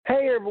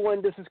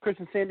everyone, this is Chris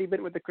and Sandy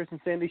Bennett with the Chris and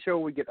Sandy Show.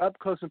 We get up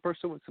close and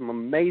personal with some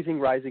amazing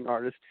rising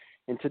artists.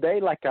 And today,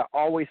 like I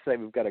always say,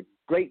 we've got a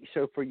great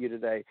show for you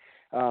today.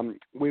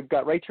 We've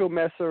got Rachel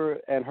Messer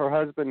and her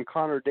husband,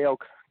 Connor Dale,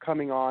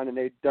 coming on, and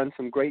they've done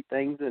some great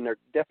things, and they're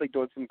definitely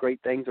doing some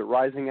great things. They're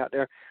rising out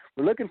there.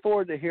 We're looking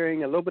forward to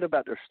hearing a little bit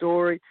about their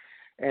story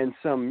and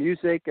some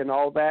music and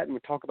all that, and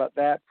we'll talk about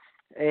that.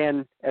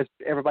 And as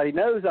everybody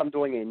knows, I'm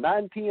doing a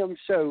 9 p.m.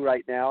 show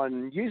right now,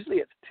 and usually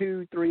it's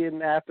 2, 3 in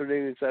the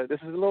afternoon, so this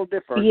is a little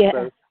different. Yeah.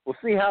 So we'll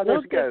see how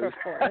this goes.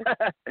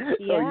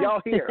 So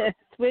y'all here.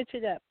 Switch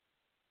it up.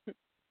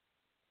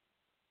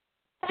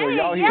 So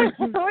y'all here.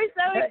 We're so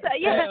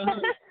excited. Yeah.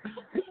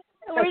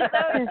 We're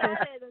so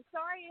excited. I'm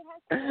sorry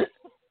it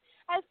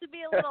has to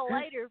be a little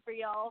later for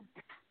y'all.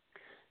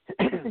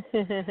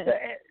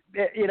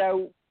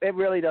 It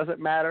really doesn't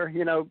matter.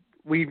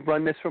 We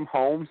run this from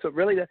home, so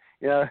really,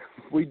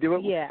 we do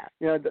it. Yeah.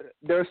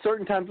 There are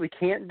certain times we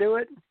can't do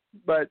it,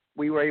 but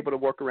we were able to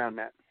work around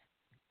that.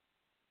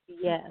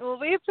 Yes. Well,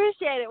 we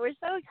appreciate it. We're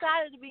so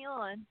excited to be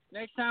on.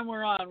 Next time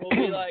we're on, we'll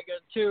be like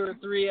a 2 or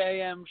 3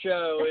 a.m.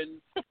 show,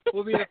 and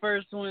we'll be the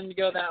first one to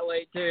go that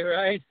late too,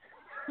 right?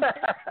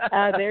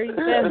 There you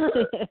go.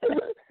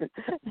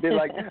 be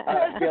like,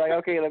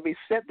 okay, let me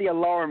set the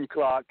alarm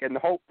clock and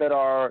hope that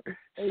our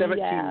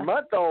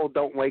 17-month-old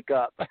don't wake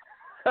up.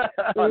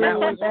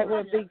 That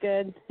would be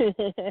good.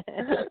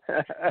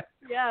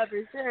 Yeah,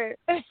 for sure.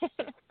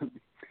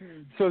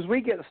 So as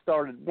we get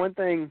started, one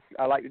thing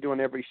I like to do on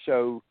every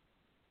show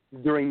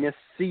during this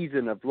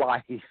season of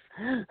life is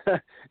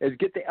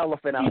get the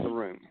elephant out of the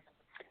room.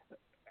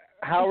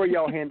 How are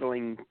y'all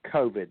handling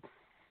COVID?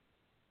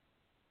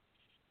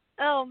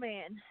 Oh,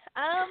 man.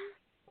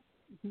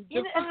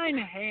 Define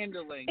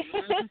handling.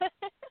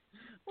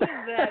 What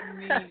does that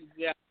mean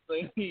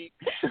exactly?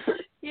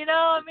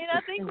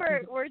 I think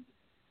we're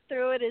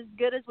through it as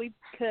good as we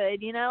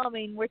could.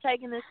 We're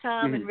taking this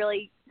time and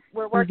really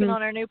we're working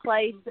on our new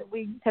place that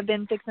we have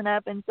been fixing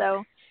up, and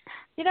so,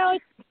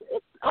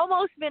 it's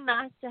almost been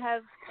nice to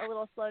have a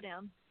little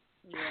slowdown.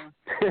 Yeah.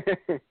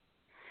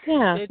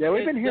 Yeah,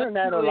 we've been hearing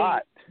that a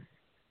lot.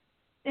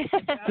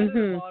 Added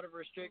a lot of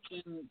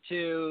restriction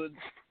to,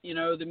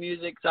 the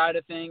music side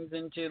of things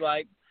and to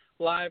like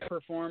live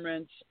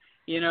performance,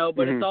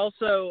 but it's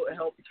also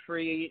helped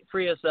free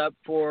us up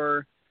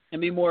for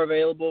and be more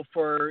available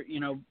for,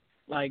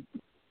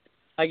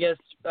 I guess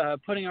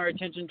putting our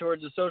attention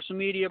towards the social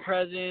media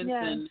presence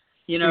and,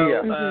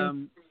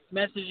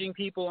 messaging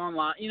people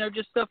online,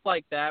 just stuff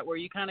like that where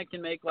you kind of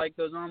can make like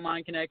those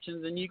online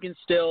connections and you can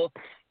still,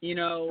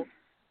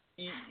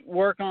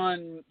 work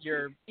on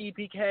your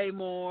EPK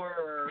more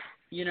or,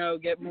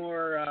 get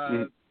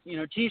more,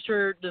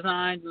 T-shirt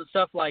designs and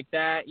stuff like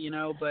that,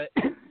 but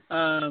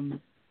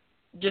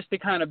just to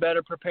kind of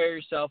better prepare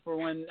yourself for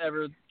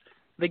whenever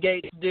the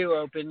gates do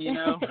open,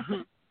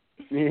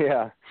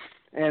 Yeah.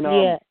 And,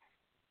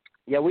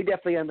 we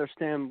definitely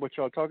understand what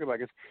y'all are talking about.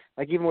 Because,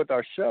 like, even with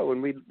our show,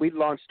 and we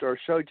launched our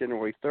show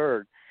January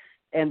 3rd,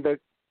 and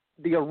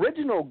the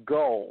original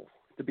goal,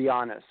 to be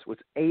honest, was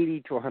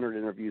 80 to 100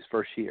 interviews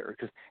first year.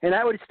 And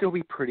that would still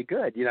be pretty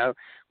good,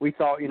 We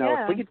thought,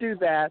 if we could do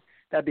that,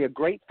 that'd be a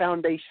great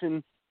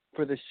foundation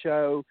for the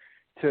show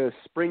to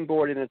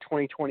springboard into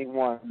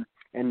 2021.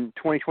 And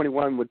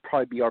 2021 would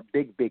probably be our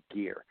big, big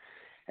year.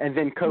 And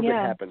then COVID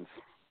happens.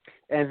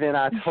 And then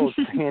I told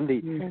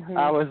Sandy,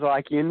 I was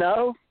like,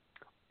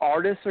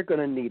 artists are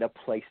going to need a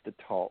place to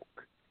talk.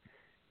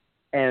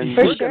 And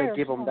we're going to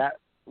give them that.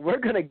 We're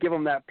going to give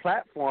them that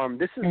platform.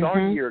 This is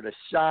our year to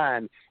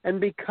shine. And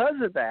because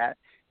of that,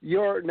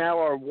 you're now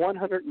our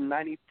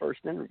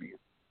 191st interview.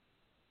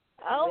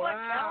 Oh, my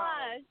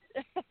gosh.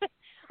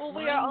 Well,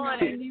 we are on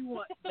it.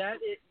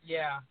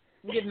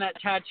 I'm getting that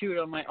tattooed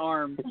on my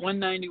arm.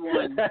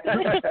 191.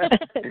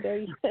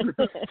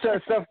 So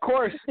of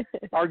course,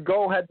 our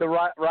goal had to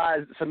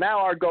rise. So now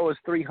our goal is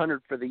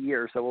 300 for the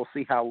year. So we'll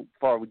see how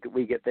far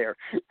we get there.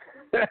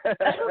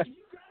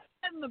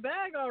 In the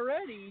bag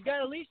already. You got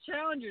to at least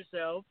challenge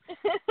yourself.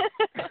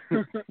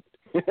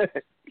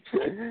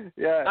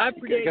 Yeah. I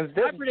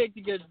predict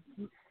a good,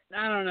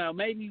 I don't know,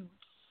 maybe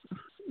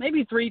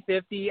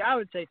 350. I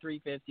would say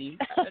 350.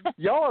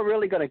 Y'all are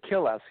really going to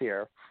kill us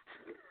here.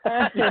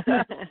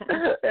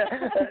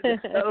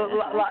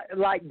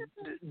 Like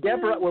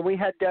Deborah, when we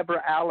had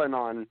Deborah Allen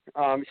on,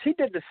 she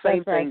did the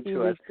same thing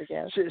to us.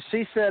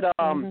 She said,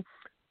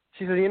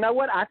 she said, you know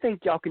what? I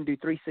think y'all can do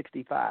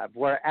 365,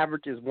 where it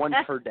averages one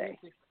per day.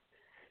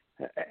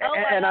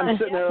 And I'm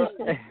sitting there.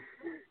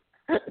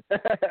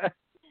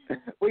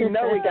 We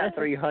know we got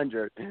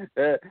 300.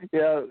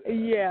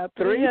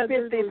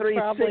 350,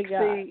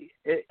 360.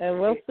 And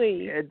we'll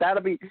see.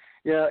 That'll be,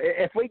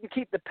 if we can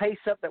keep the pace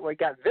up that we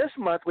got this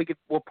month,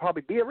 we'll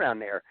probably be around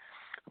there.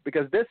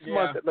 Because this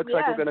month it looks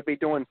like we're going to be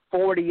doing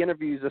 40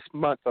 interviews this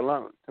month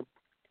alone.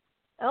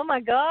 Oh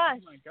my gosh.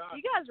 You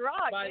guys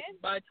rock, man.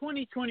 By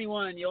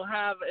 2021, you'll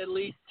have at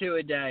least 2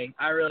 a day.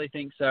 I really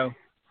think so.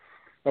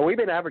 Well, we've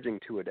been averaging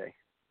 2 a day.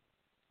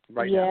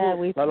 Right yeah, now.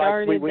 We started that.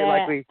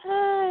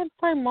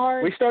 Probably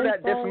March. We started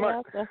that this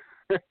month.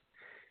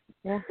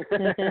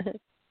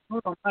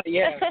 Oh,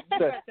 yeah, you got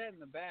that in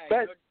the bag,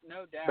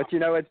 no doubt. But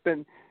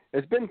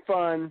it's been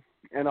fun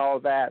and all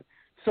that.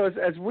 So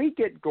as we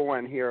get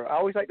going here, I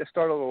always like to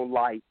start a little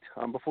light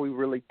before we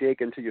really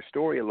dig into your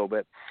story a little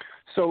bit.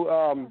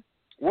 So,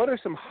 what are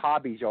some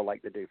hobbies y'all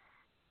like to do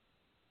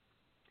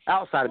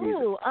outside of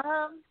music?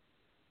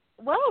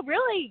 Well,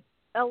 really,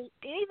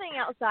 anything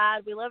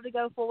outside. We love to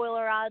go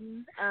 4-wheeler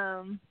riding.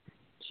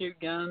 Shooting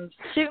guns,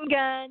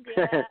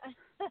 yeah.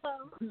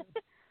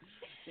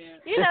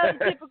 Yeah.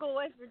 The typical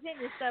West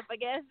Virginia stuff, I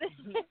guess.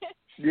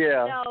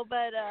 Yeah. No,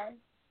 but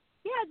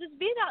just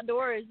being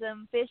outdoors,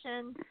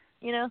 fishing.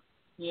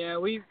 Yeah,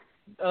 we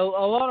a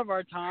lot of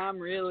our time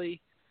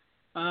really,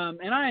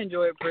 and I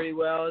enjoy it pretty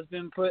well.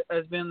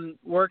 Has been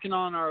working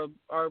on our.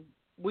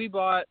 We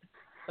bought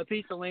a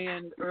piece of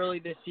land early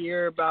this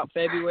year, about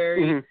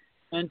February,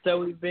 and so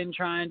we've been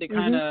trying to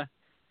kind of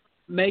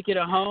make it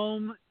a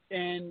home,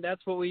 and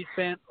that's what we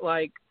spent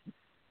like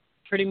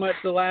pretty much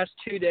the last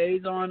 2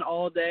 days on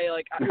all day.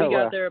 Like we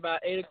got there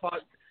about 8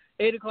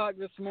 o'clock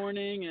this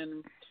morning,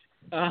 and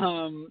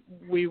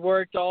we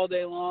worked all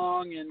day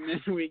long, and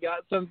then we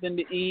got something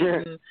to eat,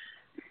 and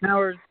now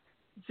we're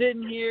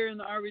sitting here in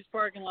the Arby's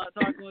parking lot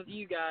talking with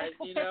you guys,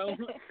 So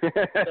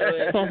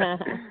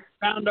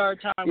found our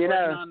time working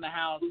on the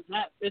house.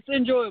 It's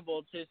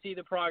enjoyable to see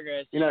the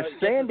progress.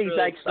 Sandy's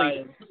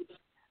really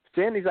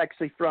Sandy's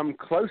actually from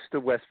close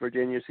to West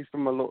Virginia. She's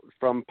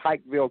from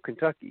Pikeville,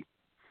 Kentucky.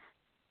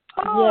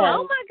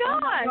 Oh my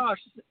gosh.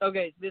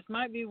 Okay, this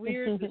might be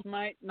weird. This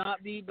might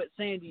not be, but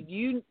Sandy,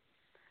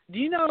 do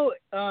you know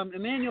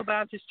Emmanuel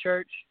Baptist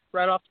Church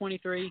right off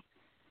 23?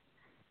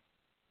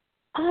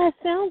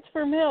 Sounds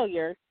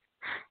familiar.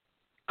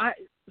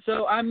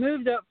 So I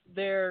moved up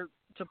there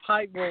to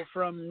Pikeville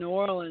from New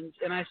Orleans,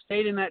 and I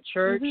stayed in that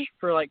church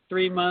for like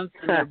 3 months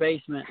in their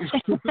basement.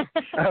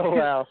 Oh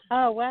wow!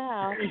 Oh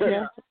wow!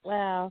 Yeah.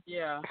 Wow!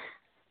 Yeah,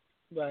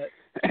 but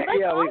that's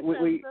awesome. So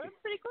that's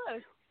pretty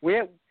close.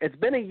 It's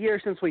been a year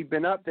since we've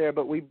been up there,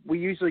 but we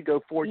usually go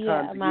 4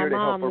 times a year to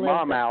help her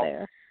mom out.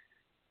 There.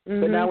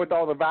 But now with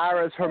all the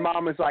virus, her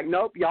mom is like,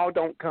 nope, y'all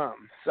don't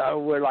come. So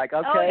we're like,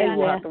 okay,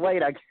 we'll have to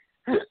wait.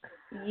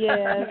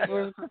 Yes,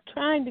 we're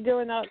trying to go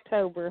in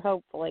October,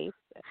 hopefully.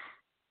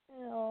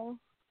 Oh,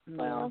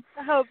 well,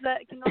 I hope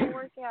that can all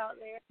work out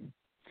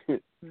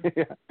there.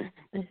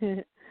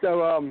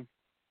 So,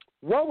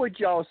 what would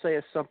y'all say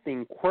is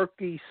something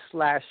quirky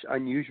 /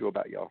 unusual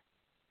about y'all?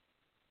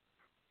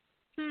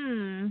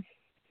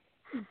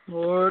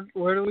 Lord,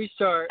 where do we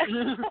start?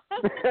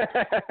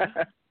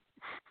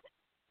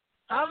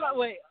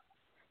 Wait,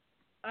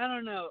 I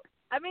don't know.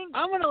 I mean,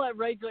 I'm going to let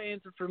Rachel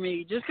answer for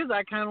me, just because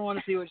I kind of want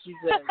to see what she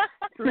says.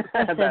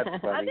 That's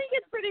funny. I think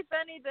it's pretty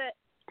funny that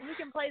you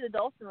can play the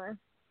dulcimer.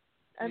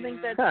 I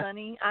think that's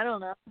funny. I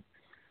don't know.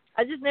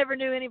 I just never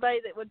knew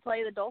anybody that would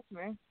play the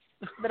dulcimer.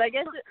 But I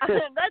guess that's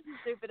a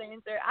stupid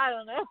answer. I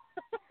don't know.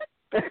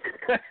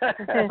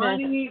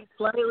 Funny,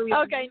 slightly.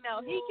 Okay,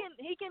 no, he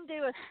can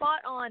do a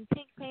spot on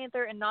Pink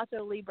Panther and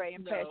Nacho Libre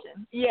impression.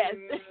 No. Yes.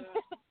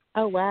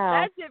 Oh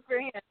wow. That's it for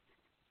him.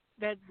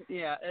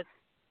 That's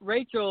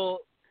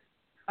Rachel.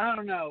 I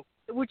don't know,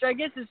 which I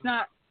guess it's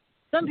not.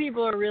 Some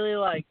people are really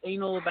like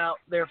anal about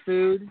their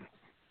food,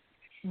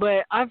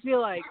 but I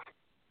feel like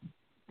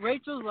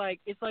Rachel's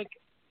like, it's like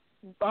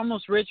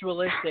almost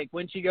ritualistic.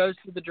 When she goes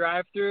to the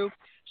drive-thru,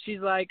 she's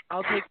like,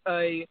 I'll take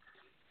a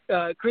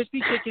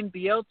crispy chicken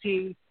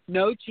BLT,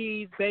 no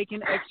cheese,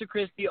 bacon, extra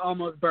crispy,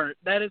 almost burnt.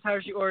 That is how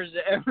she orders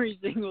it every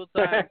single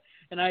time.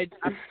 And I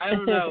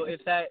don't know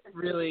if that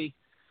really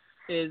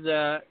is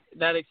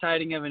that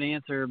exciting of an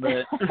answer,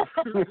 but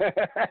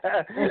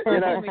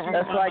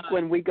that's like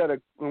when we go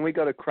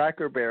to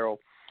Cracker Barrel.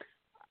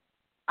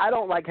 I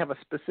don't like have a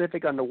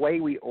specific on the way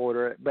we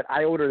order it, but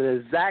I order the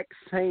exact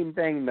same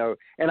thing though,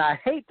 and I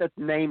hate the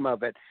name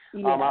of it.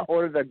 Yeah. I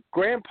order the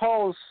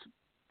Grandpa's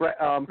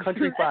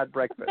Country Fried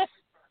Breakfast.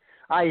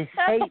 I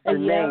hate the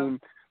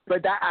name,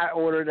 but that I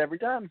order it every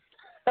time.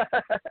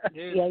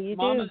 Dude, yeah, you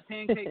Mama's do.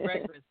 pancake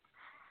breakfast.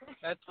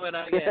 That's what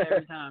I get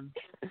every time.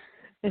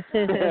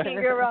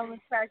 Can't go wrong with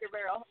Cracker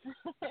Barrel.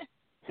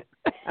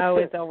 Oh,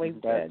 it's always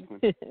good.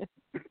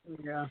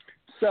 Yeah.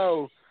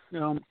 So,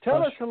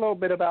 tell us a little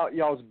bit about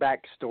y'all's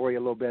backstory a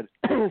little bit.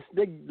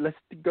 Let's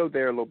go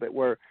there a little bit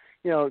where,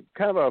 kind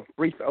of a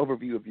brief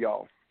overview of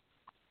y'all.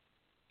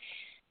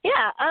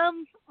 Yeah,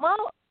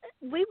 well,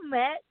 we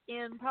met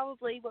in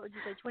probably,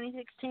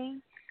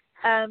 2016?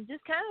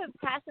 Just kind of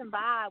passing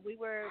by. We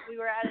were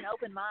at an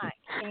open mic,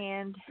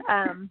 and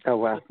oh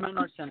wow,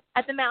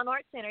 at the Mountain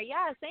Arts Center.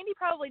 Yeah, Sandy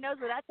probably knows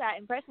where that's at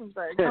in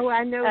Prestonsburg. Oh,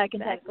 I know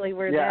exactly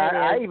where that is.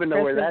 I even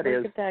know where that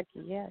is.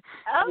 Kentucky, yes.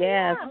 Oh,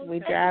 yes, yeah. We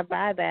drive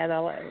by that a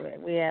lot.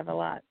 We have a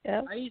lot.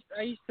 Yep.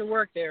 I used to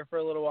work there for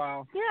a little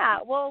while. Yeah,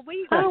 well,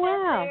 we wow.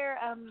 met there.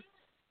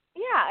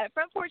 At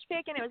Front Porch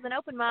Pick, and it was an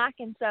open mic,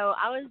 and so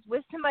I was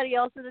with somebody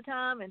else at the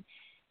time, and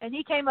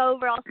he came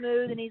over all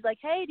smooth, and he's like,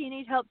 "Hey, do you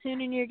need help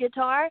tuning your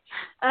guitar?"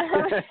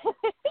 I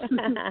said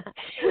no.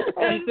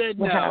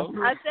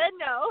 I said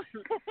no.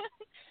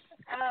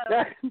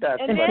 That's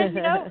and funny.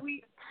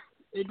 then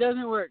It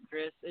doesn't work,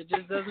 Chris. It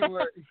just doesn't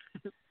work.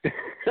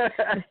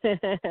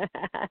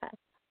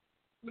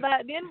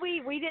 But then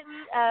we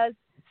didn't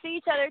see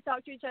each other,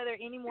 talk to each other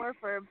anymore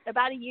for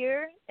about a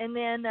year, and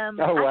then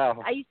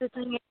wow. I used to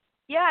sing.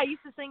 I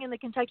used to sing in the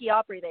Kentucky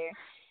Opry there,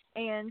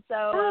 and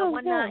so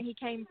one night he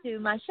came to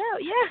my show.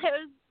 Yeah, it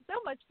was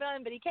so much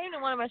fun. But he came to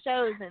one of my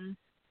shows, and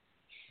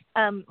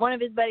one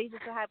of his buddies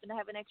just so happened to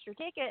have an extra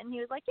ticket, and he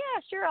was like,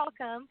 "Yeah, sure, I'll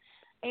come."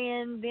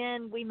 And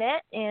then we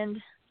met, and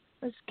it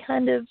was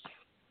kind of,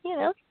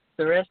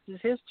 the rest is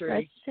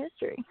history.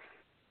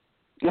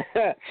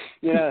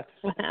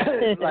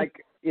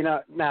 Like,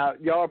 now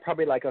y'all are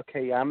probably like,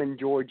 okay, I'm in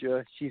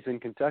Georgia, she's in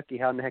Kentucky.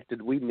 How in the heck did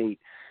we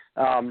meet?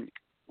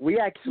 We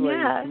actually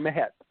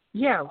met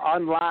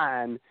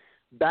online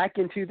back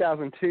in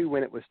 2002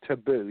 when it was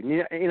taboo.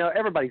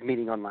 Everybody's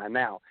meeting online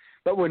now,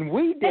 but when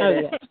we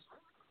did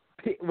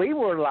it, we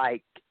were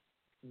like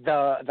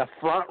the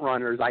front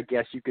runners, I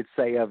guess you could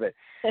say, of it.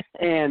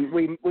 And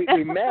we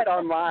met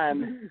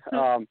online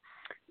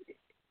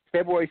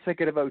February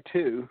 2nd of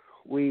 2002.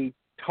 We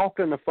talked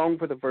on the phone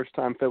for the first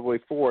time February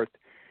 4th.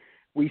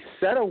 We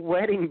set a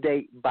wedding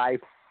date by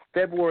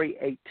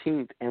February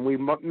 18th, and we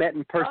met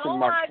in person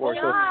March 4th.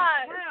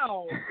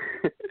 Wow.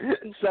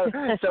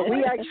 So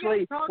we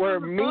actually were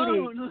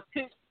meeting.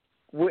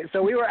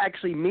 So we were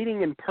actually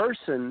meeting in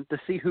person to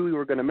see who we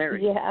were going to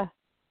marry. Yeah.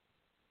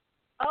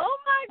 Oh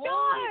my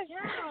gosh!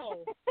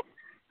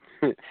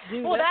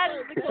 Dude, well, that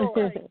is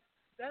cool.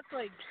 That's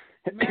like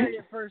married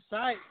at first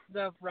sight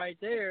stuff right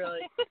there.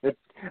 Like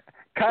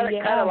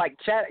kind of like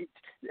chat.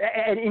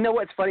 And you know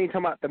what's funny?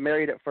 Talking about the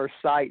married at first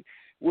sight.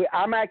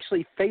 I'm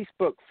actually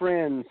Facebook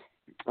friends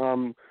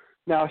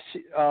now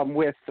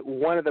with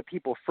one of the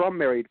people from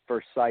Married at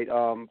First Sight,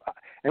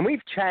 and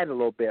we've chatted a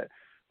little bit.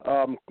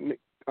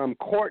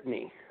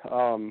 Courtney,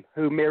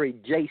 who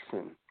married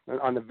Jason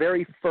on the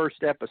very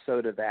first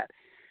episode of that.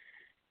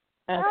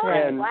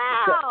 And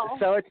wow!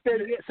 So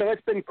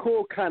it's been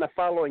cool, kind of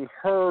following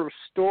her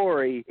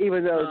story,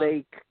 even though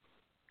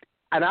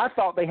and I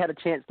thought they had a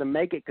chance to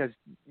make it because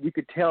you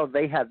could tell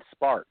they had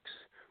sparks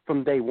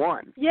from day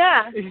one.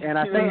 Yeah. And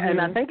I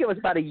think it was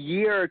about a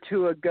year or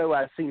two ago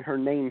I seen her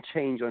name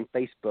change on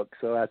Facebook.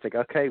 So I was like,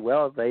 okay,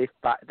 well they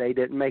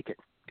didn't make it.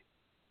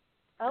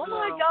 Oh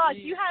my gosh,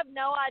 you have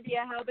no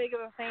idea how big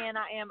of a fan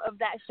I am of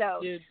that show.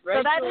 Dude,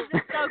 Rachel, so that is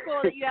just so cool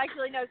that you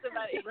actually know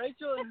somebody.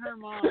 Rachel and her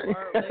mom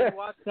they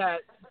watch that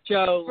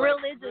show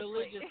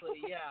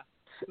religiously. Yeah.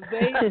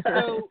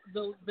 So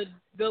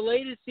the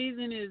latest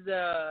season is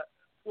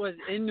was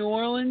in New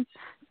Orleans.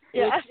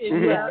 Yeah. Which is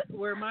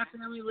where my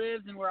family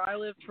lives and where I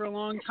lived for a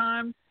long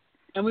time.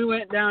 And we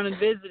went down and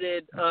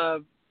visited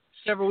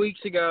several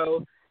weeks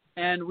ago,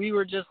 and we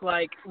were just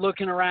like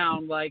looking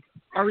around, like,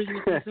 are we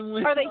going to see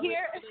someone? Are they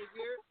here?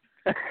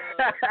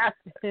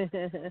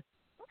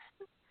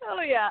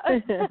 Oh yeah.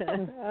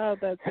 Oh,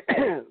 that's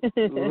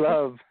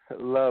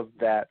love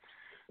that.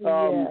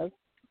 Yes.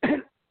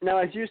 Now,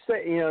 as you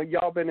say,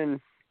 y'all been in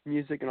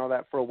music and all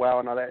that for a while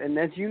and all that, and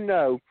as you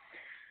know,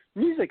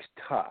 music's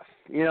tough.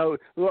 A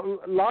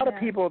lot of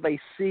people, they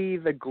see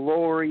the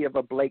glory of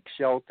a Blake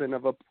Shelton,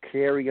 of a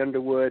Carrie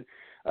Underwood,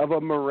 of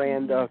a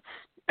Miranda,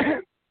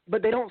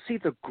 but they don't see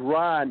the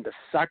grind, the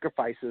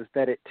sacrifices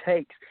that it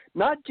takes,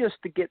 not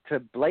just to get to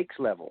Blake's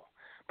level,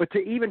 but to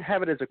even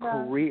have it as a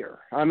career.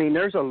 I mean,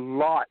 there's a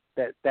lot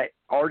that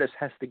artist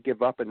has to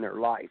give up in their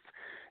life,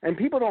 and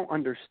people don't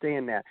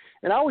understand that.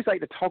 And I always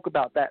like to talk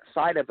about that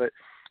side of it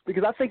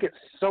because I think it's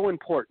so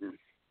important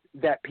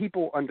that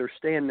people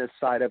understand this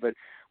side of it,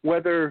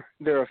 whether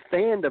they're a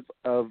fan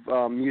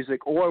of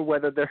music or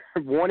whether they're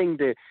wanting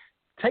to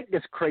take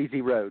this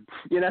crazy road.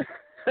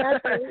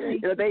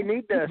 Absolutely. They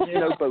need to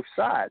know both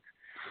sides.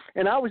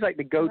 And I always like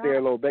to go there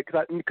a little bit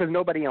because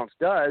nobody else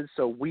does,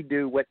 so we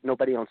do what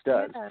nobody else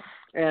does. Yeah.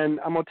 And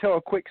I'm going to tell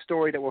a quick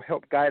story that will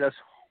help guide us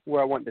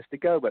where I want this to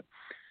go. But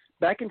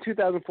back in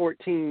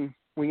 2014,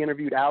 we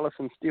interviewed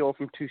Allison Steele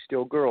from Two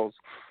Steel Girls.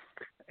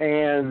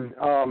 And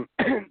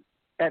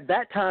at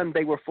that time,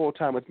 they were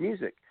full-time with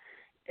music.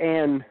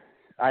 And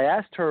I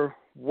asked her,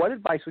 what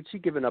advice would she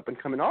give an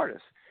up-and-coming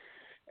artist?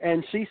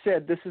 And she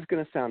said, this is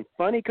going to sound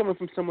funny coming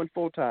from someone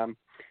full-time,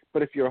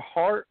 but if your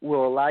heart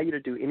will allow you to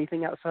do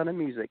anything outside of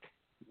music,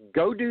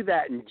 go do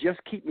that and just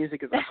keep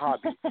music as a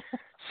hobby.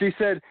 She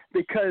said,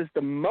 because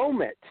the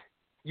moment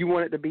you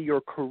want it to be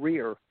your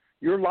career,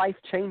 your life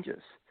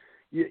changes.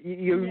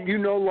 You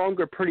no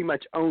longer pretty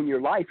much own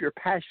your life. Your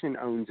passion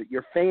owns it.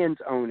 Your fans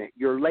own it.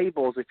 Your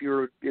labels, if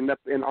you're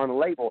on a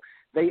label,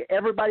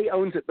 everybody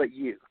owns it but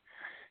you.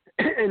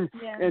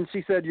 And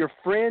she said your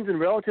friends and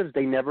relatives,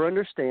 they never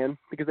understand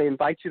because they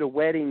invite you to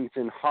weddings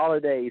and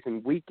holidays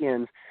and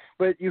weekends,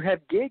 but you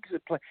have gigs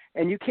that play,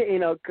 and you can't,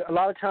 a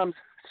lot of times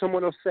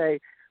someone will say,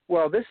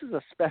 well, this is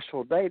a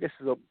special day, this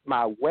is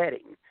my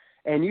wedding,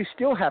 and you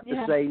still have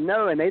to say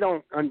no, and they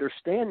don't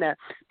understand that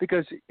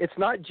because it's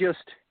not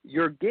just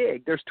your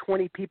gig. There's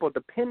 20 people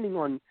depending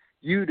on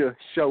you to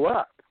show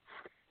up.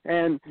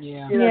 And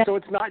you know, so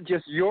it's not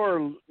just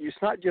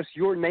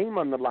your name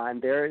on the line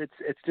there.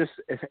 It's just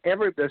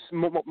there's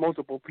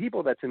multiple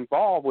people that's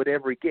involved with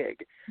every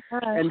gig,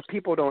 and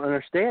people don't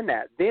understand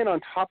that. Then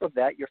on top of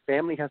that, your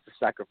family has to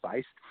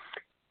sacrifice.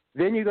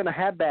 Then you're going to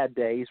have bad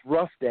days,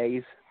 rough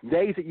days,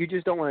 days that you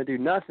just don't want to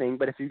do nothing.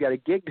 But if you got a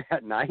gig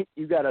that night,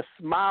 you got to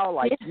smile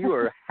like you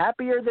are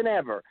happier than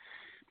ever.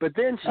 But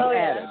then she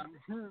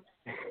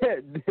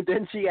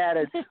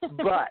added,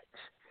 but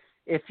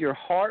if your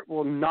heart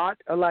will not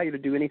allow you to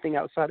do anything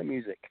outside of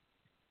music,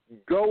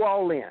 go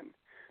all in,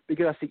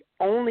 because that's the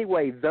only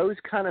way those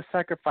kind of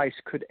sacrifice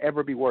could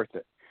ever be worth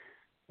it.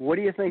 What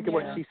do you think of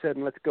what she said?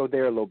 And let's go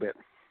there a little bit.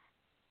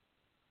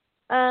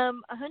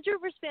 100%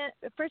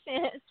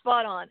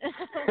 spot on.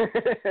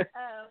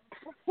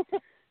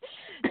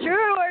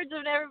 Truer words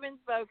have never been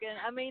spoken.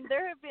 I mean,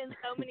 there have been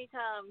so many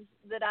times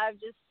that I've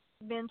just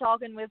been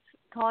talking with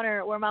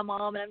Connor or my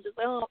mom, and I'm just,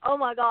 oh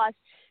my gosh.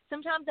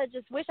 Sometimes I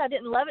just wish I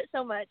didn't love it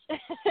so much.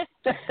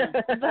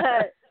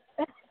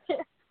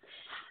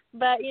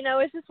 But, you know,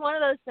 it's just one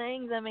of those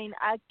things. I mean,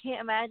 I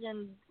can't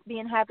imagine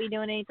being happy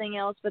doing anything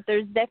else, but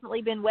there's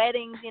definitely been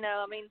weddings, you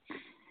know, I mean,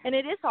 and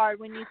it is hard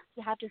when you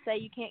have to say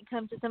you can't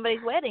come to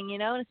somebody's wedding, you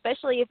know, and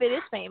especially if it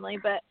is family.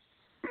 But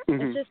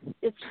it's just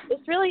it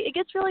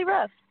gets really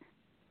rough.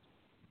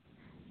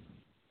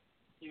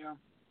 Yeah.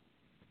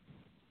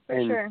 For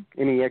sure.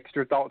 Any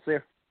extra thoughts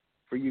there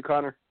for you,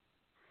 Connor?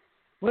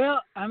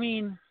 Well, I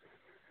mean,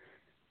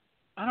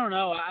 I don't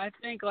know. I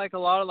think like a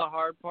lot of the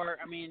hard part.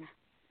 I mean,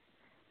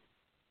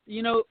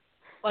 you know,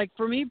 like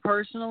for me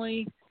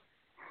personally,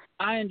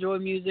 I enjoy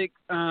music.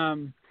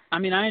 I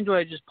mean, I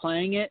enjoy just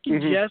playing it,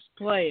 just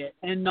play it,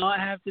 and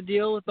not have to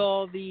deal with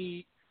all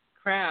the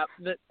crap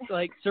that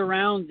like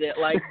surrounds it,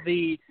 like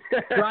the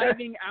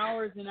driving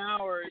hours and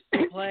hours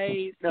to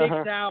play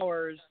 6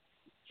 hours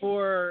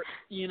for,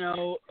 you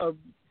know,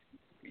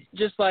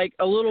 just like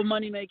a little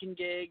money-making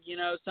gig, you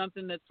know,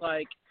 something that's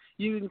like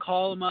you can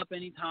call them up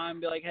anytime,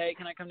 be like, hey,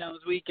 can I come down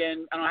this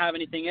weekend? I don't have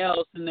anything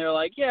else. And they're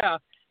like, yeah,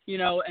 you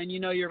know, and you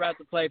know you're about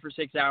to play for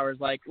 6 hours.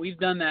 Like, we've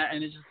done that,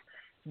 and it's just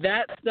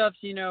that stuff's,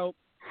 you know,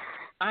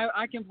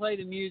 I can play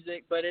the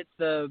music, but it's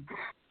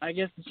I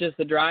guess it's just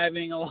the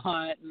driving a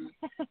lot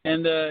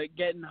and the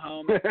getting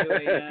home at 2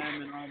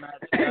 a.m. and all that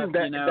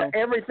stuff, you know.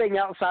 Everything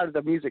outside of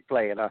the music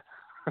playing, huh?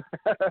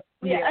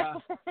 Yeah.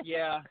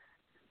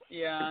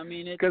 I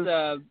mean,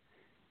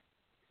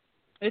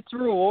 it's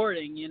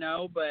rewarding, you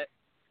know, but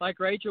like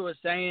Rachel was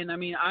saying, I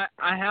mean,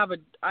 I have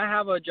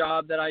a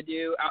job that I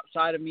do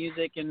outside of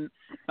music, and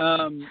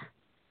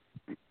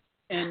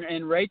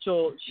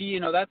Rachel, she, you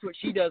know, that's what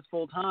she does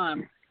full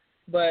time.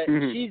 But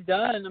she's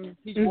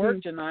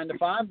worked a 9 to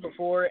 5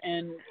 before,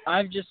 and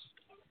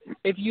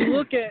if you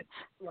look at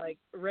like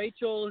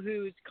Rachel,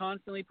 who's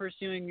constantly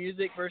pursuing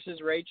music,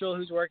 versus Rachel,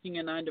 who's working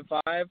a 9 to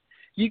 5,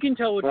 you can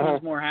tell which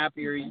one's more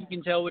happier. You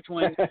can tell which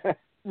one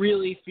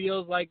really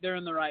feels like they're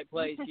in the right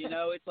place. You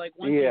know, it's like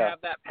once you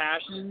have that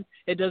passion,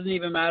 it doesn't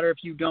even matter if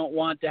you don't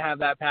want to have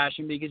that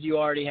passion because you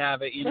already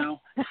have it, you know.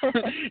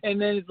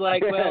 And then it's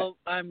like, well,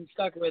 I'm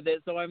stuck with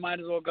it, so I might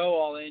as well go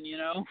all in, you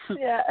know.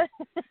 Yeah.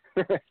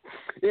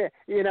 Yeah,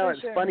 you know,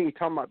 it's funny you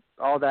talking about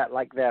all that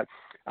like that.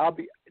 I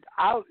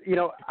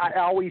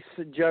always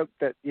joke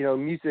that, you know,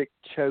 music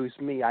chose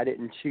me. I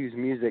didn't choose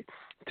music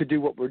to do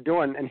what we're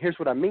doing, and here's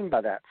what I mean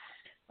by that.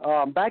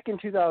 Back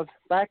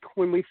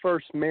when we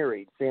first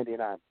married, Sandy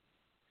and I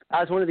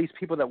was one of these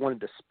people that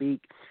wanted to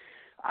speak.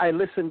 I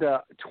listened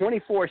to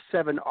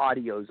 24/7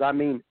 audios. I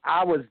mean,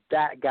 I was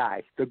that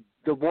guy, the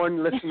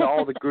one listening to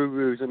all the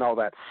gurus and all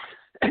that.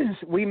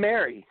 We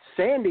married.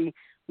 Sandy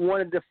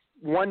wanted to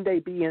one day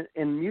be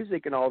in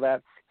music and all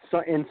that, so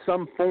in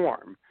some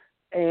form,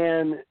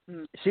 and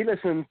she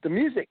listens to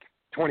music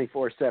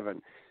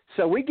 24/7.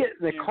 So we get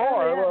in the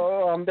car.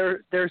 Well,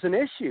 there's an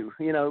issue.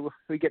 You know,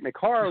 we get in the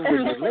car. What do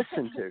you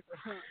listen to?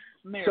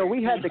 So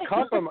we had to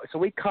compromise. So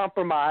we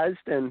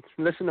compromised and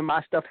listened to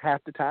my stuff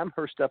half the time,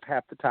 her stuff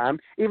half the time.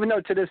 Even though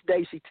to this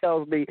day she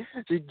tells me,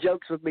 she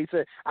jokes with me,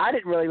 said I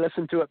didn't really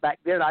listen to it back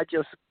then. I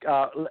just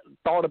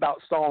thought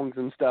about songs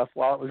and stuff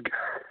while it was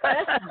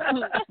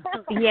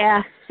going.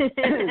 Yeah.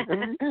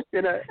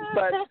 You know,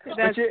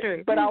 that's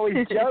true. But I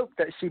always joke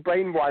that she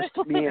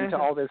brainwashed me into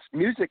all this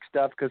music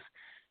stuff because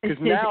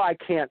now I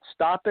can't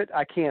stop it.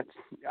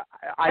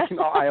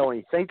 I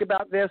only think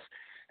about this.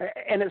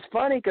 And it's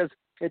funny because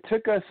it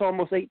took us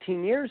almost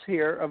 18 years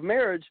here of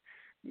marriage,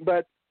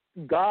 but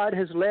God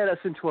has led us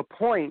into a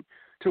point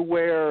to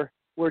where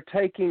we're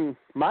taking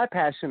my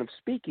passion of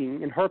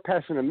speaking and her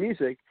passion of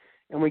music,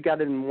 and we got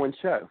it in one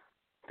show,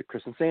 the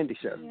Chris and Sandy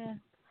Show. Yeah.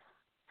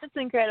 That's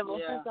incredible.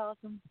 Yeah. That's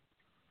awesome.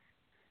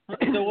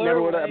 So what are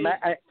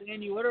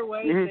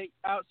ways that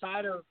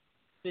outside of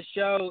the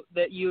show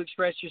that you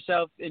express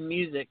yourself in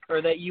music,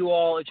 or that you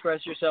all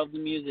express yourself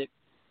in music?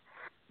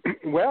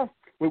 Well,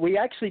 we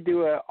actually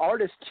do an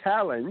artist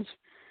challenge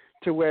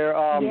to where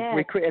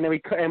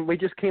we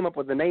just came up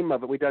with the name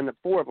of it. We've done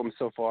 4 of them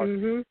so far.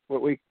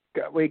 We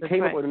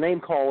came up with a name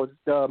called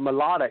the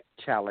Melodic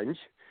Challenge.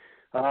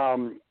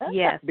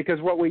 Because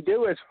what we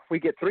do is we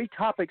get 3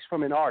 topics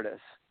from an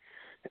artist,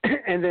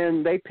 and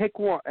then they pick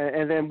one,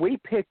 and then we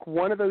pick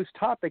one of those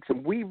topics,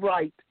 and we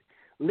write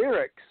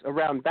lyrics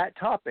around that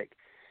topic.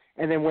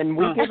 And then when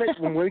we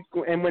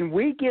when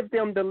we give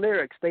them the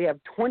lyrics, they have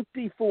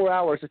 24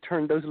 hours to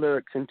turn those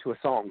lyrics into a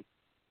song.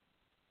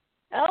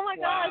 Oh my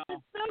gosh,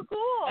 that's so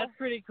cool. That's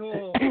pretty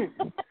cool.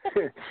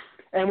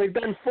 And we've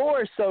done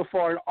 4 so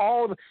far,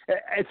 and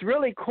it's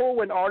really cool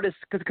when artists,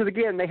 because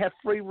again, they have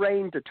free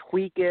reign to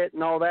tweak it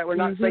and all that. We're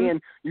not saying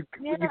you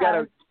got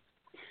to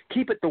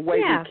keep it the way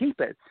we keep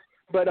it,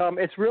 but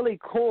it's really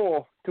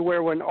cool to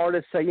where when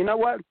artists say, you know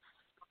what,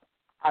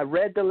 I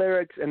read the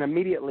lyrics and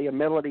immediately a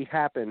melody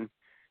happened,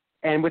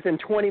 and within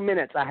 20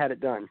 minutes I had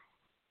it done.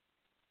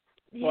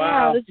 Yeah,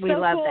 wow, that's we so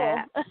love cool.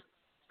 that.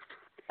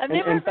 I've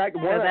never in fact,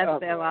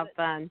 that's a lot of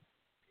fun.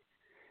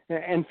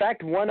 In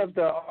fact, one of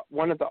the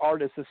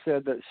artists has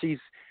said that she's,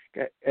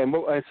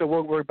 so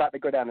we're about to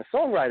go down to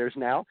songwriters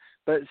now,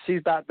 but she's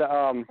about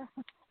to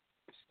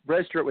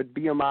register it with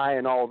BMI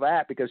and all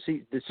that because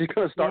she's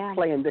going to start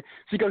playing.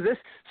 She goes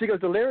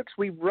the lyrics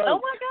we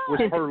wrote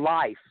was her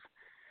life,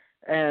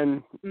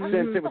 and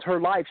since it was her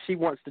life, she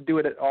wants to do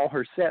it at all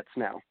her sets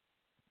now.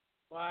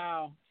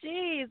 Wow.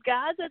 Jeez,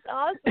 guys, that's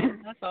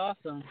awesome. That's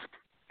awesome.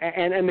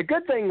 And the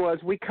good thing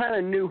was we kind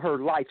of knew her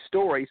life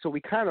story, so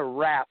we kind of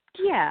wrapped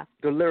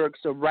the lyrics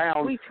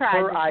around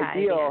her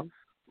idea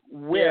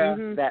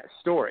with that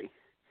story.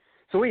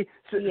 So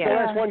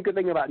that's one good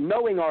thing about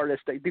knowing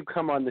artists. They do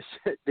come on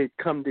they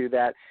come do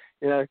that,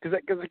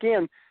 because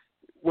again,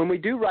 when we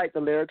do write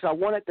the lyrics, I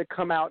want it to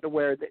come out to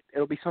where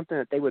it'll be something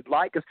that they would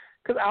like.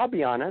 Because I'll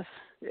be honest,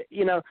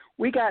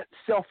 we got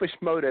selfish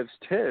motives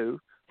too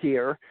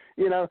here.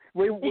 We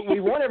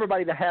want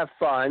everybody to have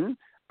fun.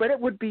 But it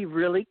would be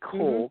really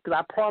cool because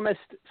I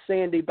promised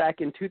Sandy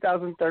back in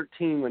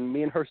 2013 when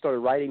me and her started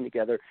writing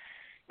together,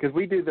 because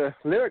we do the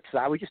lyrics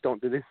side, we just don't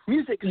do the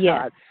music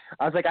side.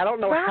 I was like, I don't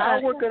know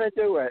how we're going to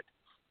do it,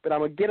 but I'm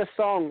going to get a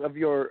song of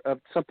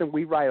something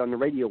we write on the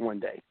radio one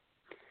day.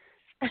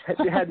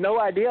 I had no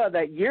idea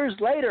that years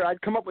later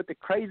I'd come up with the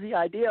crazy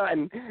idea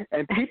and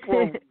people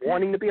were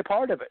wanting to be a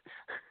part of it.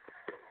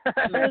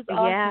 That's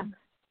awesome.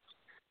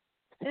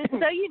 It's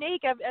so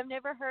unique. I've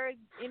never heard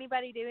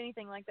anybody do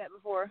anything like that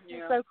before. Yeah.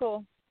 It's so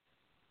cool.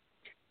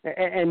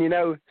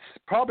 And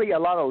probably a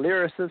lot of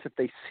lyricists, if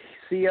they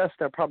see us,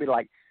 they're probably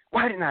like,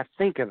 why didn't I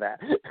think of that?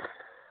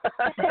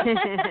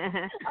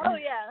 Oh,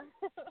 yeah.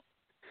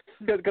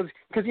 Because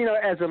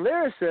as a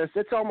lyricist,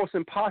 it's almost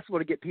impossible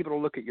to get people to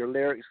look at your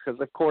lyrics because,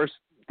 of course,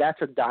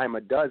 that's a dime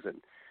a dozen.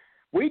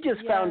 We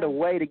just found a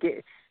way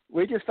to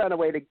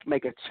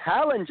make a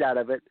challenge out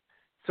of it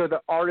so the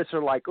artists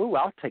are like, ooh,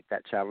 I'll take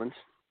that challenge.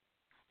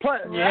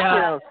 Plus,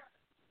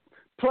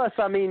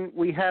 I mean,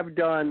 we have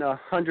done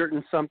 100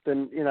 and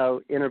something,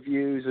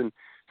 interviews, and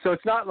so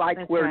it's not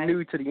like we're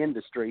new to the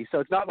industry.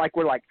 So it's not like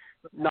we're like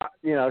not,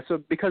 So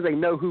because they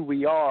know who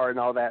we are and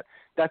all that,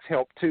 that's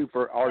helped too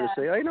for artists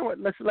to say, oh, you know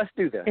what, let's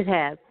do this. It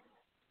has.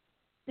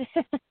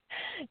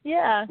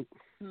 Yeah.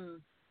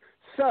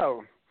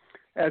 So,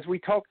 as we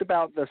talked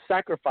about the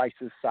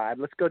sacrifices side,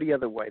 let's go the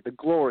other way, the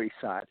glory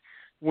side.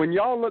 When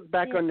y'all look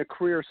back on the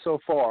career so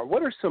far,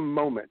 what are some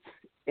moments,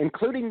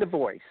 including the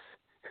voice,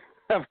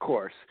 of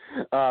course.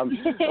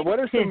 What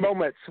are some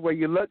moments where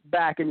you look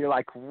back and you're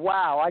like,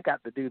 wow, I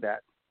got to do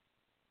that?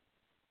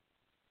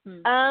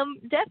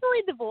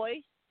 Definitely the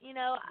voice.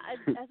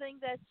 I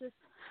think that's just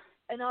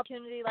an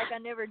opportunity like I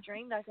never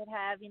dreamed I could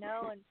have, and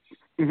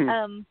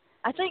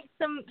I think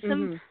some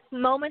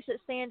moments that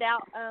stand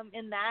out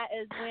in that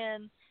is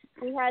when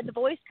we had the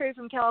voice crew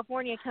from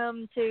California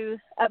come to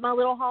my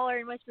little holler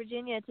in West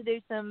Virginia to do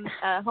some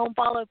home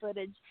follow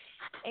footage.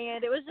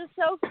 And it was just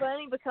so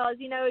funny because,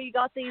 you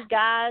got these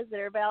guys that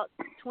are about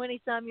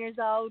 20-some years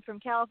old from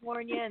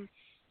California, and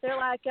they're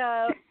like,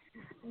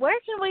 where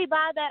can we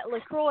buy that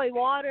LaCroix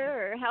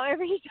water or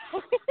however you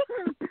go?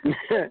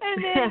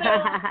 And then,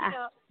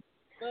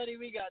 buddy,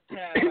 we got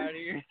tab out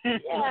here.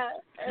 Yeah.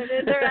 And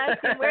then they're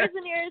asking, where's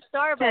the nearest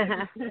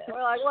Starbucks?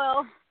 We're like,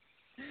 well,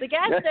 the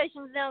gas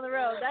station's down the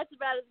road. That's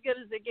about as good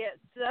as it gets.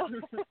 So.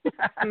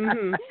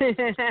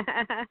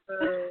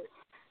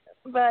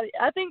 But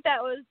I think that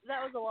was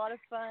a lot of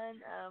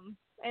fun,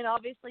 and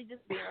obviously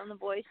just being on The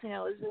Voice,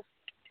 was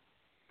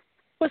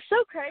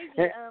so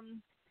crazy.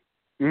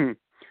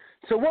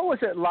 So what was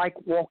it like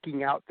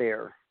walking out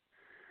there?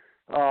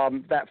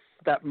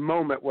 That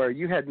moment where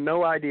you had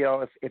no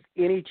idea if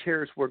any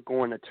chairs were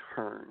going to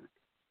turn.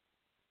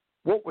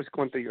 What was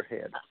going through your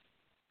head?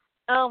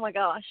 Oh my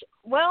gosh.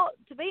 Well,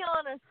 to be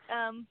honest,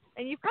 and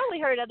you've probably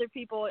heard other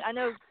people. I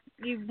know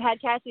you've had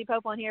Cassie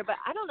Pope on here, but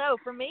I don't know.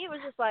 For me, it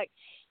was just like.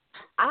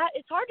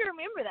 It's hard to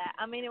remember that.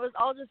 I mean, it was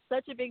all just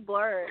such a big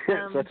blur.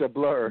 Such a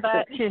blur.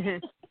 But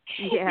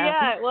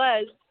yeah, it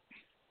was.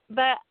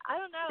 But I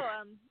don't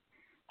know.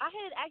 I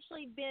had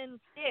actually been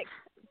sick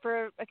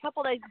for a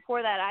couple days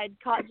before that. I had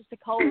caught just a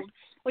cold,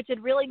 which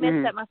had really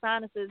messed up my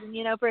sinuses. And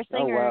for a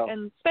singer,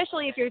 and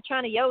especially if you're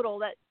trying to yodel,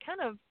 that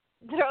kind of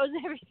throws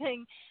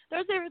everything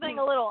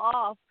a little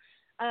off.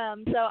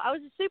 So I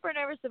was just super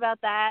nervous about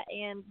that,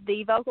 and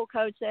the vocal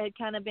coach that had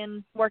kind of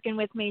been working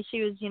with me,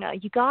 she was, you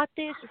got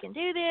this, you can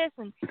do this,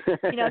 and,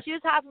 she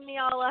was hyping me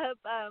all up.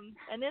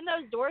 And then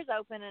those doors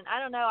open, and I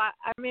don't know,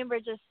 I remember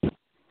just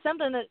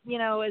something that,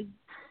 is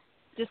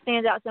just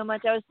stands out so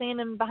much. I was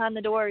standing behind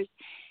the doors,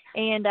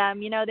 and,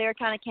 they were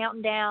kind of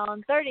counting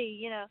down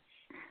 30,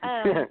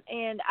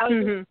 and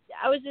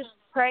I was just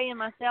praying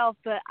myself,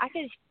 but I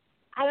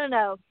don't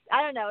know,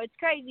 it's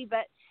crazy,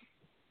 but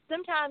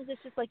sometimes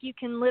it's just like you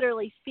can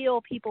literally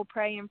feel people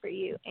praying for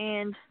you,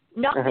 and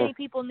not many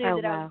people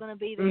knew that I was going to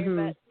be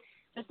there,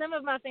 but some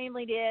of my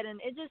family did, and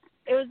it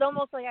was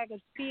almost like I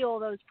could feel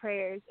those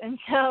prayers. And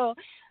so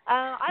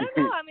I don't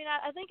know, I mean,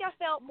 I think I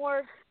felt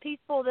more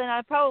peaceful than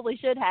I probably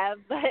should have,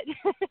 but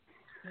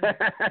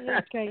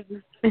it's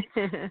crazy.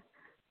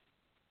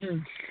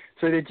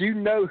 So did you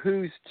know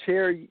whose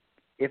chair,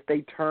 if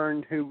they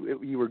turned, who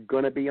you were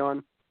going to be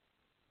on?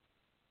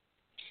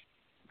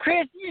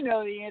 Chris, you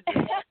know the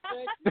answer.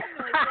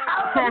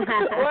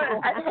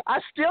 I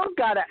still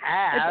got to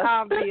ask. It's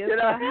obvious.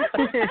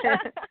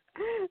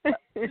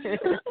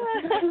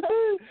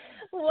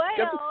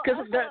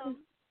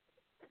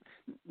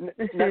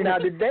 Now,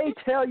 did they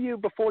tell you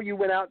before you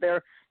went out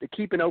there to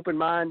keep an open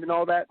mind and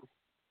all that?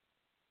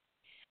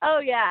 Oh,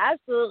 yeah,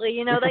 absolutely.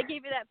 They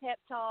give you that pep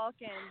talk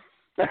and,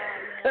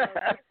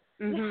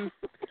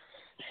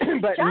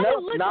 But no,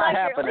 not like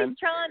happening. You're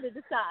trying to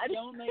decide.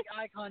 Don't make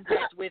eye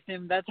contact with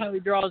him. That's how he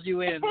draws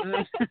you in.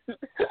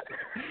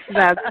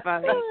 That's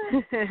funny.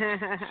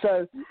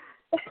 So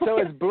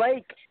is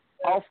Blake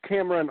off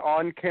camera and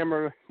on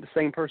camera the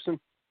same person?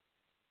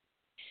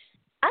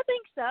 I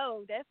think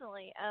so,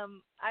 definitely.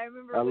 I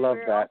remember I we love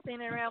were that. all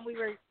standing around.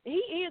 He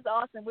is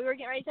awesome. We were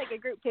getting ready to take a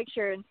group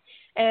picture,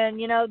 and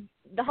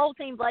the whole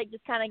team, Blake,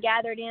 just kind of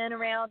gathered in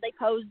around. They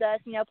posed us,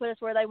 put us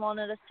where they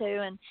wanted us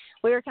to, and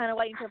we were kind of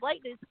waiting for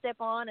Blake to step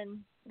on and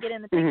get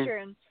in the picture,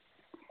 and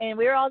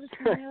we were all just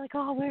kind of like,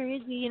 oh, where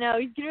is he?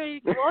 He's getting ready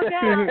to walk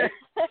out.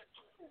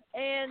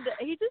 And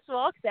he just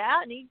walks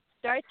out, and he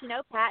starts,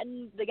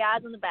 patting the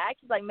guys on the back.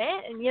 He's like,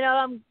 man, and,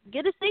 I'm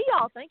good to see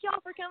y'all. Thank y'all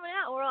for coming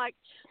out. And we're like,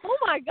 oh,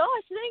 my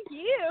gosh, thank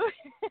you.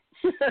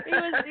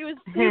 He was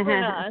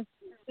super nice,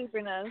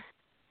 super nice.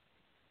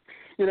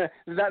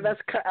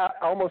 That's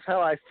almost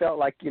how I felt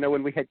like,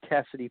 when we had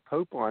Cassidy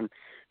Pope on.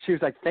 She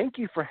was like, thank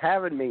you for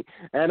having me.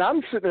 And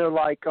I'm sitting there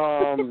like,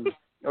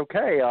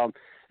 okay.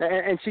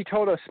 And she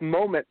told us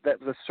moment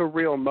that was a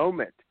surreal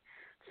moment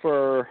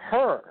for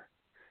her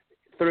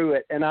through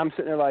it, and I'm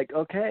sitting there like,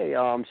 okay,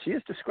 she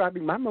is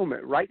describing my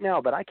moment right now,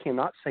 but I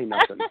cannot say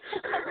nothing.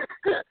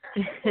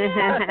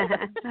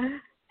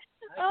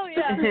 Oh,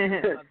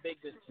 yeah.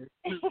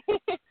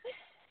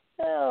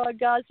 Oh, my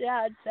gosh,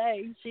 yeah, I'd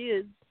say.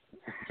 She's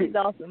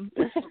awesome.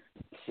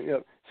 Yeah.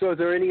 So is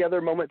there any other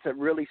moments that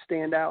really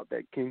stand out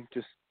that can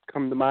just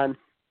come to mind?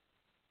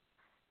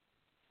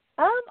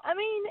 I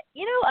mean,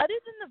 other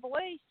than the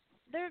voice,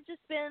 there have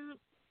just been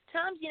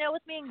times,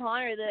 with me and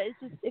Connor, that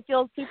it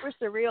feels super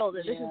surreal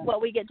that this is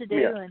what we get to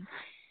do, and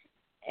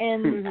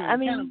I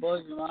mean, it kind of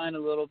blows your mind a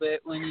little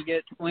bit when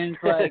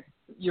it's like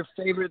your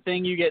favorite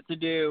thing you get to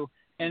do,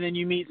 and then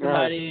you meet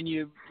somebody and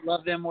you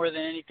love them more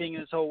than anything in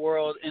this whole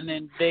world, and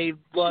then they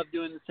love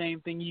doing the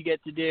same thing you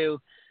get to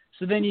do,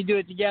 so then you do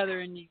it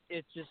together, and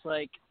it's just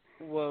like,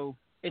 whoa,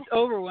 it's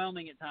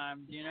overwhelming at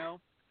times,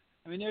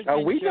 I mean, there's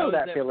been we shows know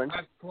that feeling.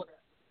 I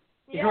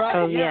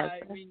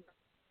mean,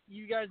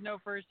 you guys know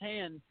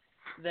firsthand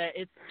that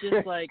it's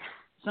just like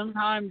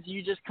sometimes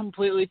you just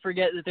completely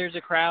forget that there's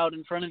a crowd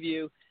in front of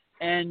you,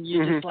 and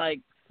you just like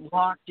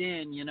locked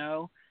in,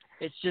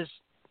 It's just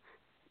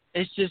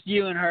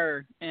you and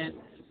her, and it's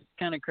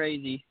kind of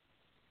crazy.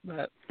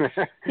 But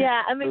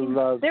yeah, I mean,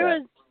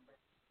 there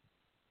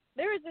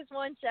was this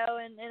one show,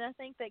 and I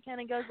think that kind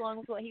of goes along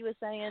with what he was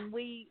saying.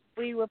 We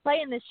were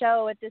playing this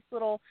show at this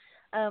little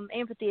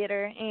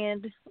amphitheater,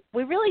 and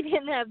we really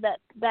didn't have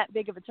that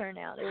big of a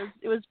turnout.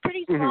 It was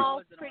pretty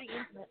small, pretty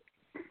intimate.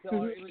 So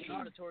it was an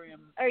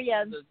auditorium. Or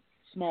yeah,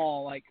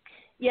 small, like.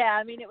 Yeah,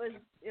 I mean it was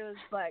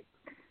like,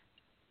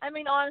 I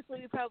mean honestly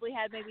we probably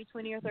had maybe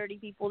 20 or 30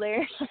 people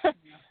there. It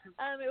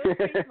was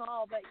pretty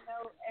small, but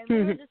and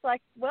we were just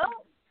like, well,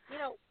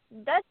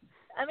 that's,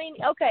 I mean,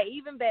 okay,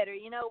 even better.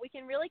 We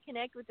can really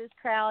connect with this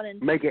crowd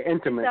and make it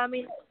intimate. So, I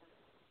mean,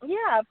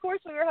 yeah, of course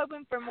we were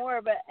hoping for more,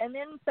 and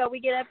then so we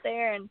get up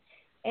there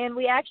and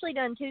we actually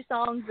done 2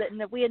 songs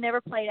that we had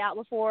never played out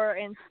before,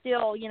 and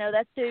still,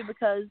 that's too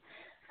because.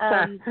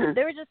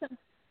 There were just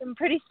some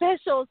pretty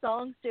special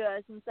songs to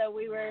us, and so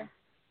we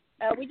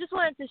just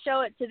wanted to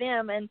show it to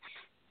them, and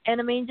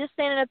I mean, just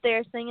standing up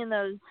there singing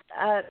those,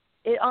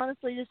 it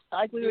honestly just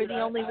felt like we were the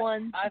only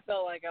ones. I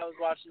felt like I was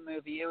watching a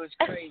movie. It was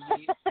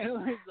crazy. It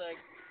was like,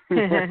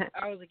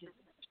 I was like, is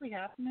this actually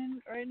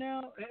happening right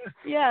now?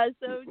 Yeah,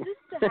 so just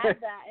to have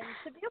that, and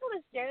to be able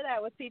to share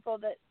that with people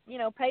that,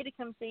 pay to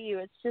come see you,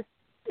 it's just,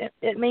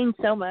 it means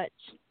so much.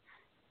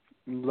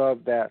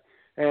 Love that.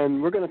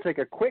 And we're going to take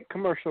a quick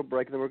commercial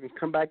break, and then we're going to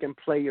come back and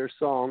play your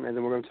song, and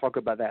then we're going to talk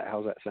about that.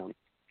 How's that sound?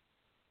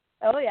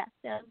 Oh, yeah.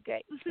 Sounds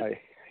great. Right.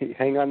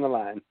 Hang on the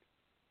line.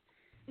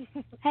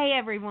 Hey,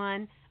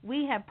 everyone.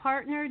 We have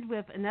partnered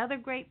with another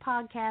great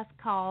podcast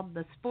called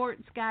the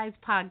Sports Guys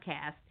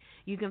Podcast.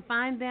 You can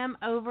find them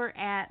over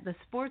at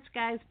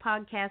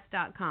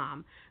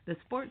thesportsguyspodcast.com. The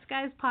Sports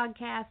Guys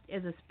Podcast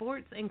is a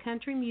sports and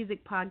country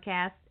music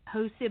podcast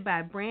hosted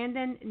by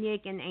Brandon,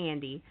 Nick, and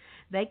Andy.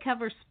 They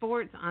cover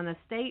sports on a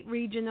state,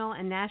 regional,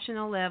 and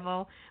national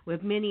level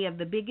with many of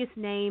the biggest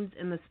names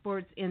in the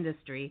sports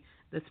industry.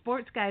 The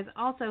Sports Guys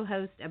also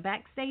host a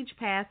Backstage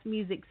Pass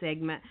music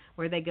segment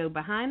where they go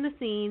behind the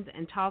scenes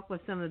and talk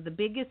with some of the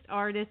biggest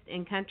artists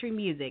in country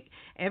music,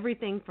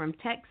 everything from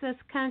Texas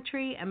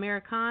country,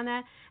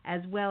 Americana,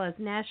 as well as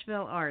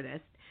Nashville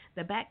artists.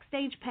 The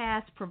Backstage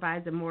Pass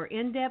provides a more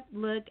in-depth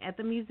look at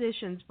the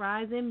musicians'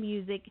 rise in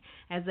music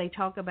as they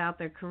talk about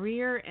their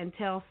career and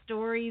tell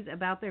stories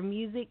about their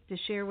music to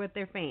share with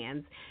their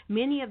fans.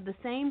 Many of the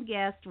same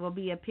guests will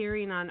be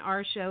appearing on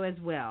our show as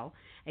well.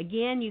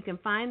 Again, you can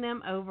find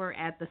them over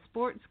at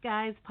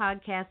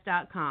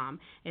thesportsguyspodcast.com.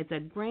 It's a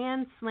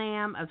grand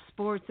slam of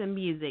sports and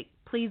music.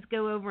 Please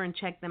go over and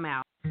check them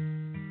out.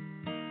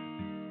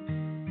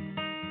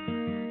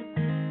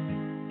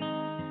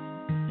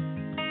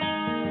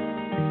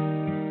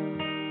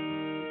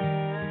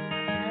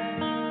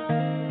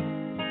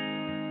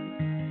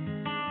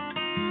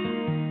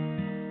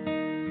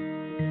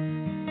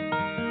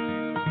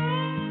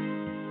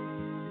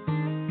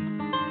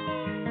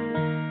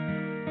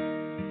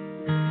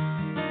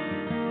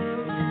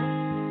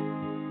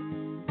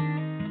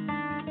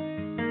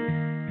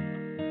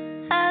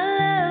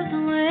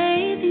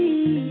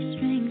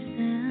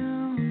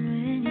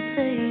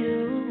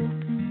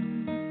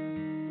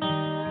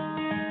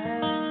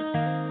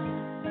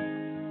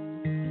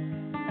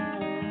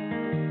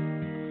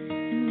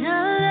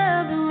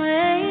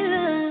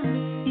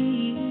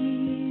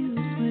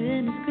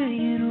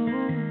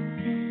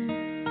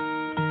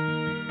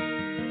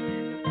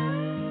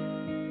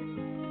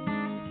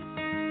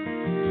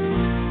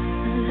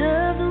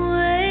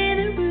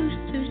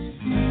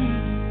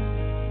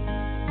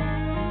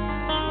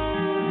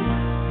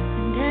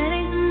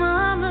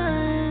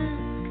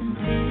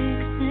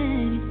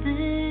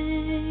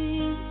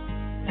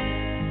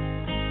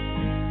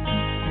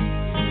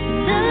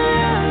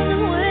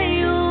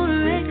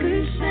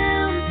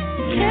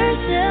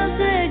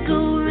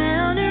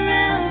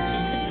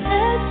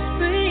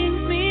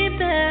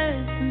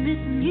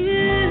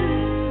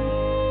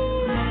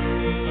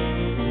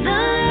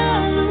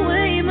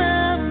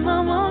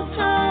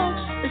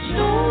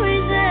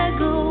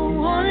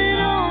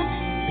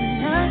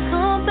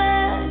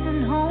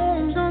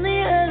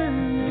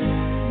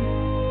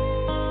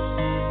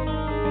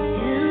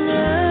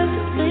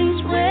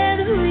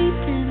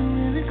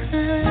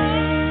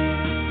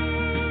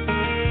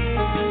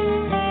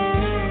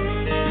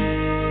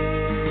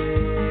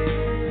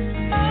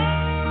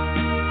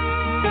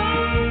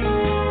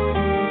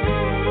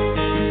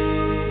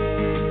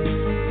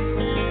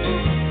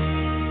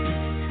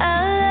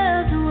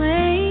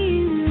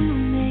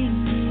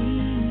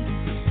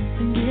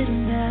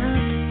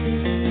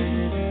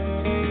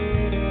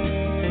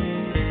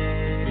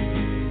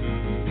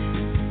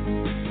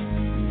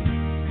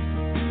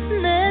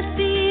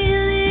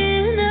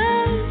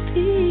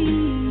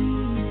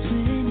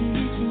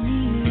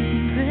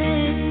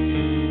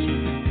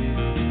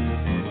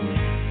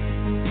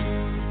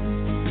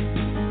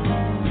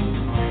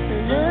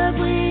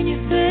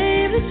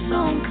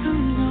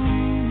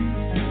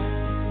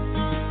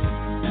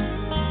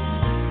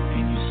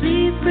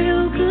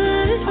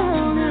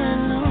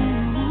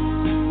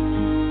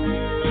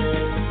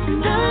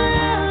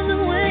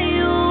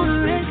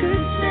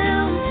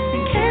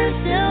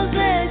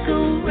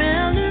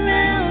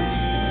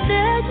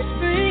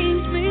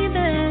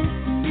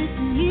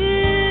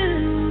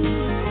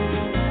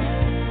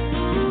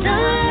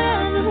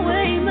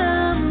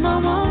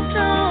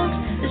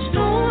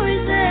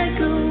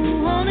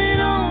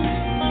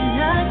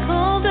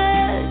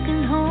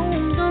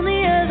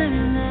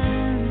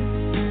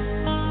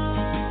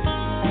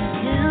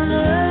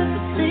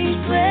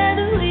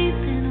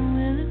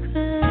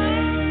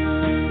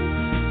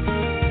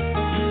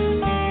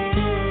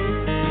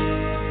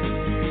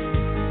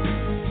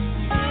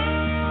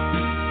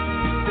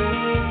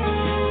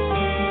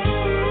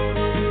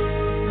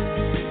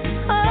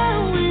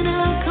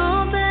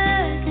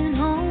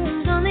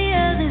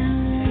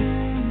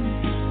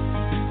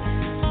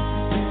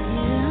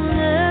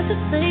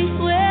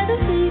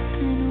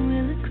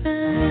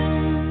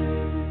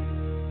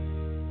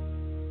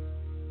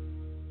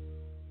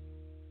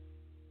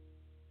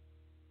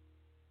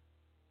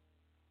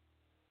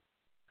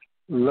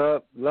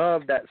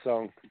 Love that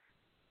song.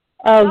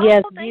 Oh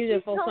yes,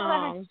 beautiful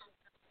song.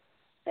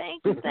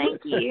 Thank you.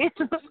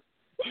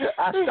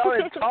 I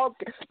started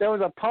talking. There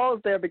was a pause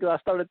there because I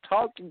started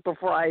talking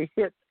before I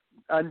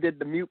undid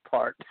the mute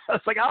part. I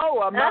was like, "Oh,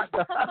 I'm not."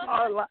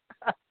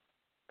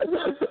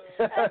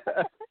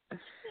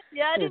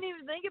 Yeah, I didn't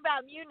even think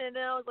about muting, and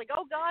I was like,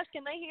 "Oh gosh,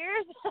 can they hear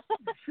us?"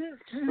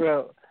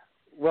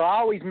 well, I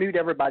always mute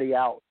everybody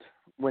out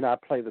when I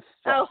play the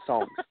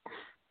songs.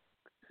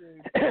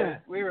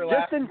 We were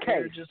just in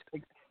case.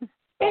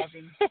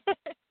 laughing.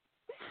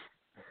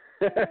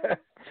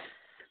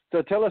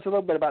 So tell us a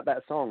little bit about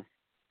that song.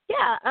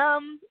 Yeah, I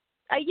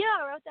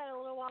wrote that a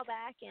little while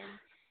back,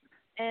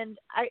 and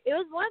it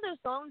was one of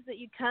those songs that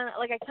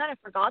I kind of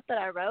forgot that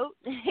I wrote.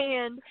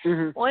 And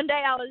one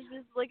day I was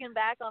just looking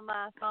back on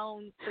my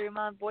phone through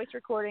my voice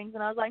recordings,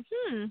 and I was like,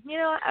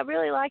 I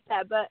really like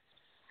that. But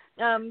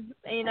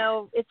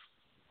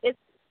it's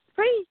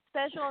pretty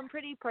special and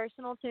pretty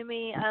personal to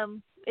me.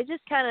 It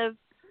just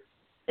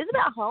it's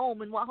about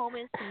home and what home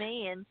is to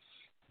me. And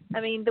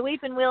I mean, the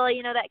Weeping Willow,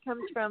 that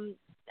comes from,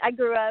 I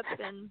grew up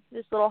in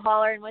this little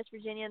holler in West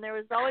Virginia, and there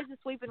was always this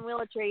weeping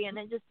willow tree, and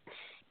it just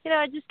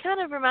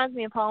kind of reminds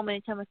me of home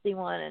anytime I see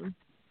one.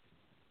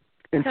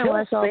 And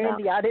tell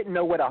Sandy, I didn't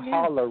know what a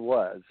holler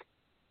was.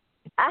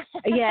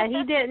 Yeah,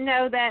 he didn't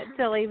know that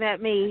till he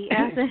met me.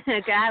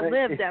 I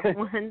lived up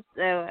one,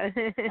 so.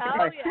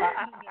 Oh,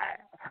 yeah.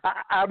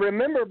 I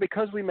remember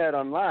because we met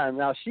online.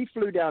 Now, she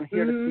flew down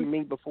here to see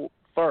me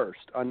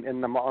first on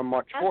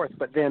March 4th,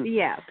 but then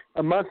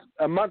a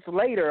month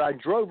later, I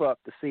drove up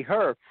to see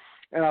her.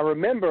 And I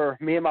remember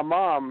me and my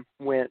mom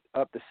went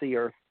up to see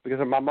her because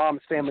my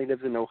mom's family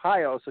lives in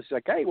Ohio. So she's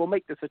like, hey, we'll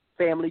make this a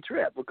family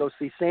trip. We'll go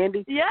see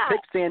Sandy,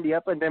 pick Sandy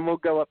up, and then we'll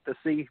go up to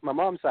see my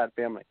mom's side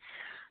family.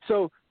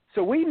 So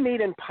we meet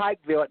in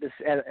Pikeville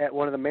at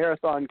one of the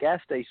Marathon gas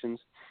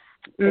stations,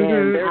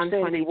 and there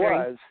Sandy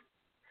was.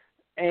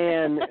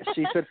 And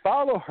she said,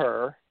 follow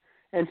her.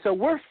 And so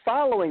we're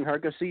following her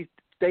because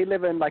they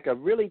live in like a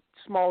really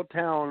small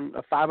town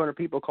of 500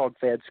 people called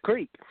Feds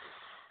Creek.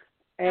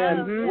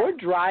 And we're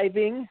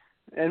driving,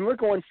 and we're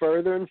going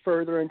further and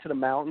further into the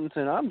mountains,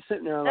 and I'm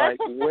sitting there like,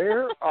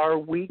 where are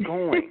we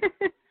going?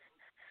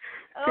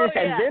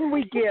 And then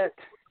we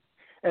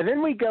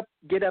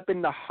get up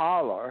in the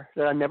holler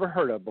that I never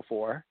heard of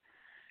before,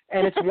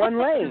 and it's one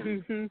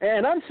lane.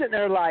 And I'm sitting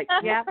there like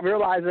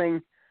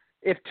realizing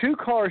if two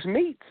cars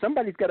meet,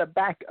 somebody's got to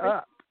back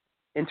up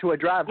into a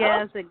driveway.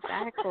 Yes,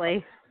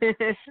 exactly.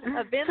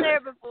 I've been there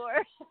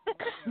before.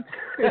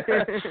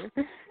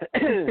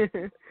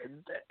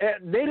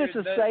 Needless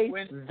to say,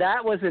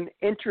 that was an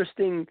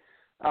interesting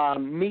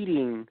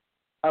meeting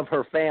of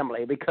her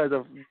family because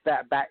of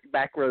that back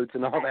roads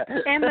and all that.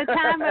 And the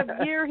time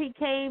of year he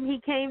came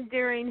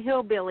during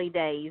Hillbilly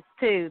Days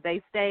too.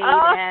 They stayed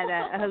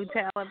at a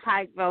hotel in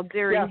Pikeville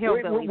during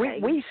Hillbilly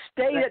Days. We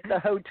stayed at the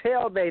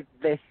hotel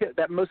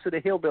that most of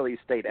the hillbillies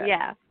stayed at.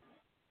 Yeah.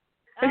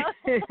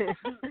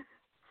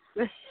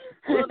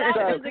 Well, that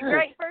was a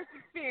great first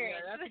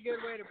experience. Yeah, that's a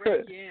good way to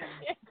break you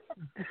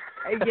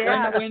in.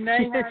 When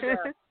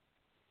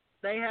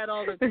they had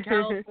all the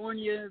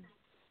California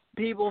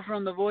people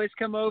from The Voice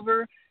come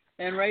over,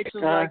 and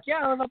Rachel's like,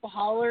 yeah, I live up a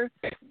holler.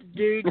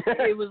 Dude,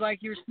 it was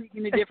like you were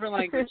speaking a different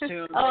language to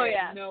them. They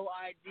had no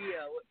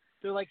idea.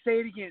 They're like, say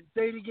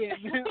it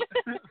again.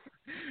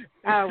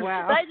 Oh,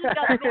 wow. I just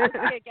got a big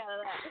kick out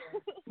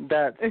of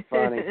that. That's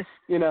funny.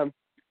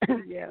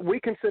 We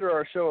consider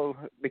our show,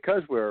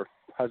 because we're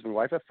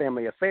husband-wife, a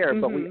family affair,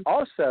 but we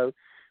also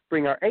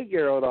bring our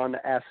 8-year-old on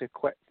to ask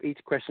each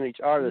question each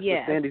artist.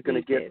 Yes, so Sandy's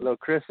going to get little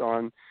Chris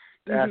on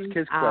to ask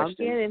his I'll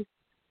question. Get him.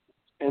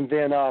 And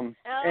then,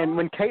 and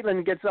when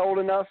Caitlin gets old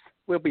enough,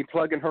 we'll be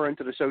plugging her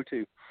into the show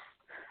too.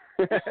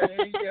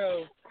 There you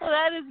go. Well,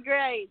 that is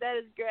great.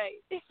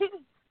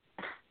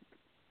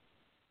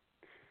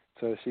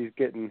 So she's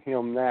getting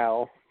him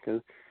now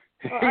because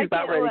he's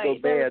about ready to go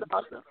to bed.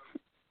 Awesome.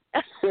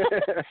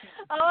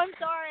 I'm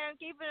sorry. I'm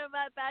keeping him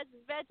past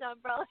his bedtime,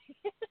 probably.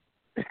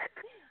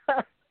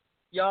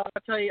 Y'all,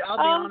 I'll tell you, I'll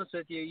be honest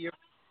with you.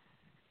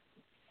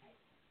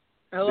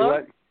 Hello?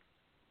 What?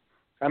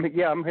 I'm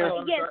here.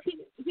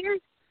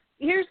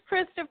 Here's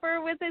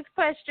Christopher with his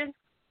question.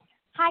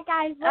 Hi,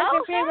 guys.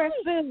 What's your favorite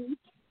food?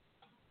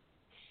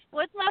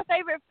 What's my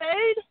favorite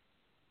food?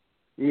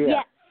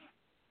 Yeah.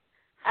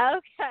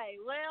 Okay,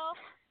 well,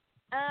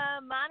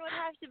 mine would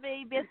have to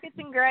be biscuits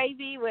and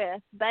gravy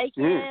with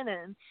bacon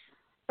and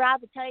fried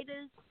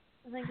potatoes.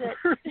 I think that.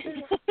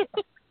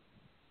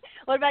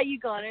 What about you,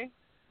 Connor?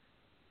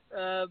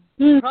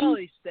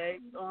 Probably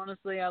steak.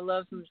 Honestly, I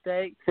love some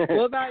steak.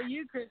 What about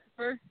you,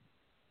 Christopher?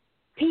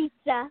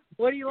 Pizza.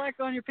 What do you like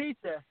on your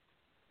pizza?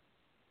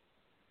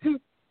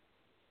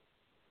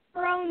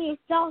 Pepperoni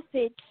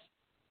sausage.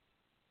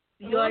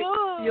 You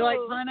like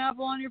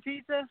pineapple on your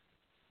pizza?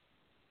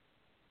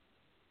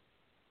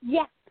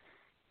 Yeah.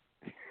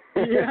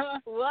 Yeah.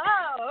 Whoa,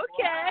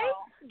 okay.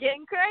 Wow.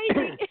 Getting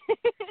crazy.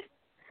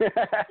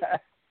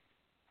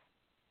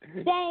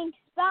 Thanks.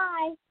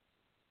 Bye.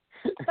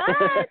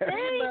 Bye.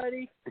 Hey,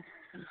 buddy.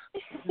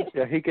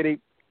 Yeah,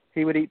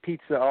 he would eat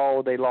pizza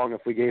all day long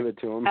if we gave it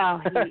to him. Oh,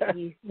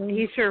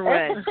 he sure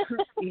would.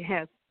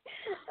 Yes.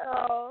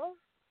 Oh,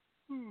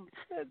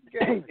 that's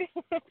great.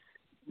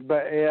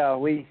 But yeah,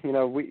 we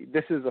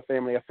this is a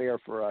family affair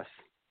for us.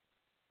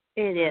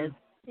 It is.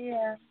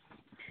 Yeah.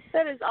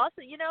 That is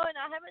awesome. And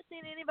I haven't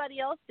seen anybody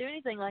else do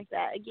anything like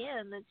that.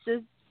 Again,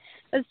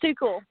 it's too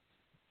cool.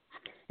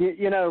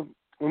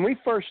 When we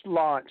first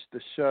launched the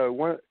show,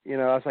 I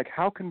was like,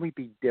 how can we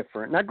be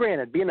different? Now,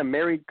 granted, being a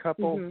married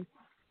couple,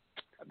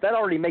 that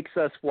already makes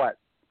us,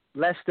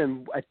 less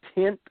than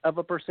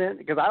 0.1%,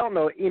 because I don't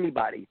know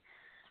anybody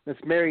that's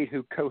married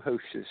who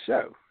co-hosts his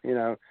show. You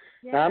know,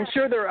 Yeah. now, I'm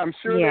sure there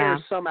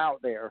are some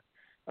out there,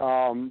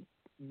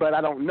 but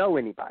I don't know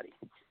anybody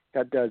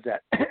that does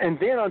that. And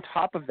then on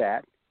top of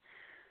that,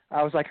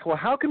 I was like, well,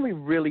 how can we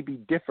really be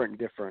different?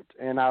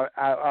 And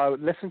I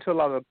listened to a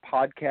lot of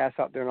podcasts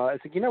out there, and I was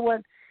like, you know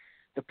what?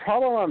 The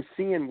problem I'm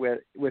seeing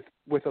with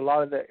a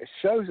lot of the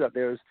shows up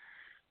there is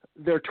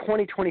they're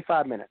 20,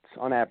 25 minutes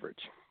on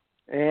average.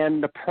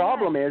 And the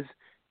problem is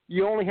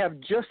you only have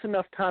just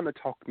enough time to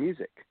talk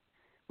music.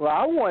 Well,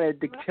 I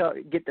wanted to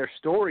get their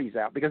stories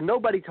out, because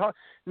nobody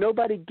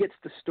gets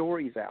the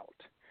stories out.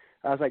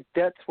 I was like,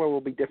 that's where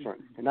we'll be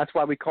different. And that's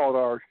why we called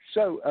our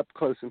show Up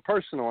Close and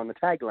Personal on the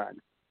tagline.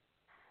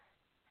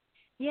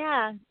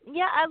 Yeah,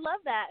 I love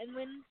that. And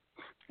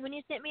when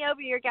you sent me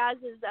over your guys'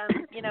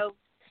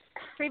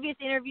 previous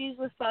interviews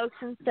with folks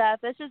and stuff,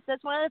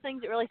 that's one of the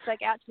things that really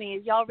stuck out to me,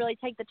 is y'all really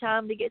take the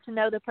time to get to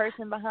know the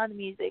person behind the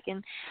music,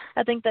 and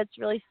I think that's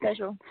really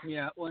special.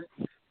 Yeah,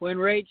 when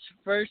Rach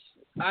first,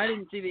 I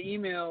didn't see the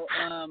email,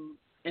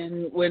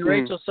 and when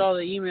Rachel saw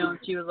the email, and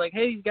she was like,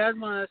 "Hey, these guys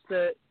want us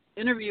to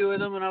interview with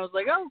them," and I was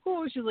like, "Oh,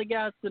 cool." She was like,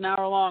 "Yeah, it's an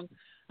hour long."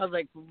 I was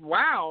like,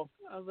 wow.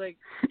 I was like,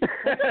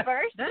 that's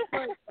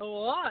like a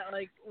lot.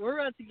 Like, we're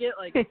about to get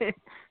like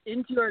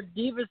into our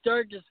deepest,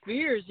 darkest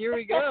fears. Here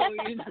we go.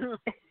 You know.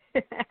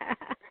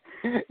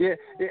 Yeah,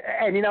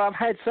 and I've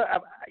had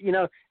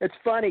it's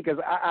funny because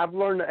I've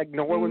learned to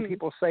ignore when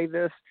people say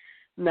this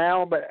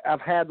now, but I've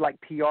had like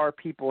PR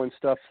people and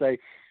stuff say,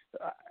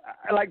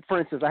 like, for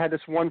instance, I had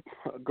this one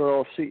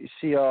girl. She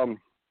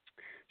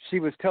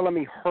was telling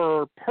me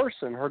her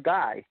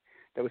guy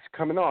that was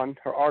coming on,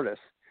 her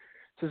artist,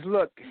 says,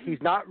 look,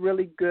 he's not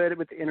really good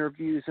with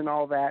interviews and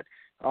all that,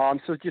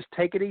 so just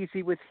take it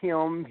easy with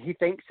him. He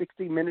thinks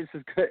 60 minutes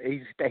is good.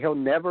 He'll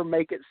never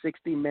make it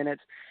 60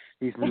 minutes.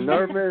 He's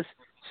nervous.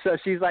 So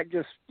she's like,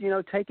 just,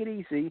 take it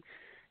easy.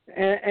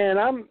 And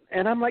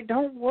I'm like,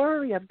 don't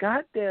worry, I've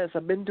got this.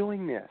 I've been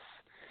doing this.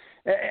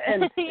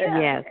 And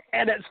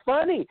it's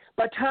funny.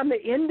 By the time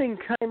the ending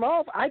came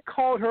off, I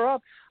called her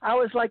up. I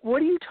was like,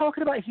 what are you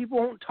talking about? He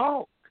won't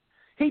talk.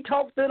 He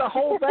talked through the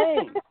whole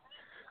thing.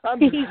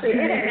 And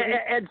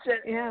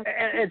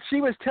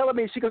she was telling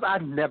me, she goes,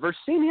 I've never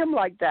seen him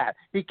like that.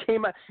 He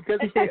came out, because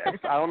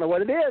I don't know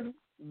what it is.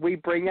 We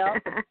bring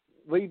out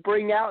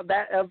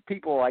that of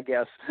people, I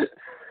guess.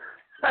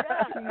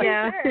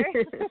 Yeah.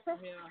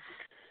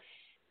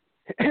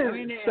 I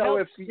mean, it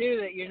helps too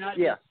that you're not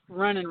just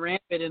running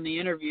rampant in the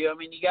interview. I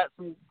mean, you got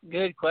some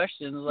good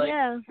questions. Like,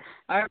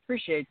 I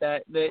appreciate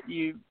that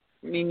you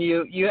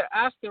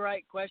ask the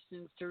right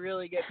questions to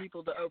really get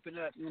people to open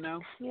up.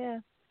 Yeah.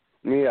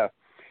 Yeah.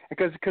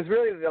 Because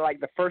really,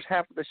 like, the first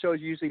half of the show is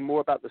usually more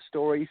about the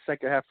story,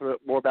 second half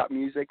more about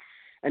music,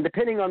 and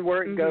depending on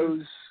where it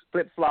goes,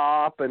 flip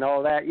flop and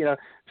all that,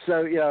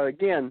 So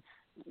again,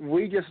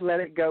 we just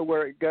let it go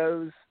where it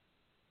goes.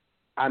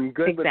 I'm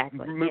good with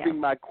moving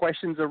my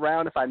questions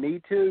around if I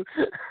need to.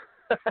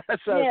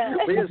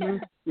 We just,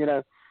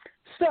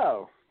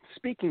 So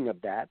speaking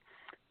of that,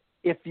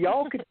 if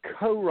y'all could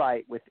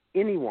co-write with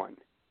anyone,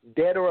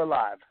 dead or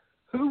alive,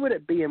 who would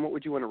it be, and what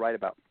would you want to write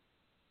about?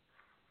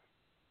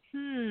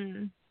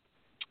 Okay,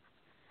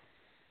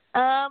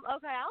 I'll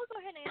go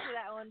ahead and answer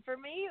that one. For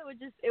me,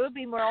 it would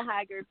be Merle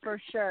Haggard for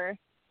sure.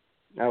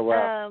 Oh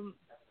wow.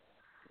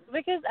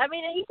 Because I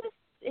mean,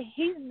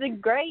 he's the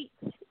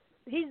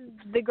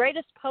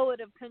greatest poet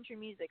of country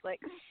music.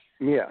 Like,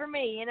 for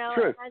me,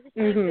 True. I just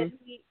think that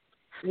he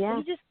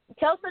just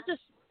tells such a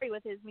story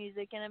with his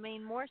music, and I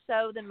mean, more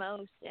so than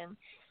most. And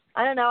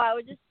I don't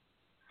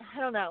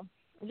know,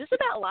 just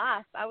about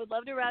life. I would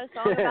love to write a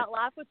song about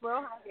life with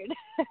Merle Haggard.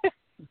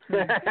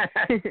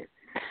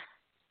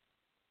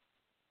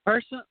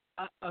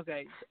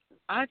 Okay,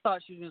 I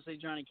thought she was going to say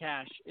Johnny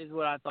Cash is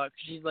what I thought,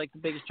 because she's like the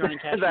biggest Johnny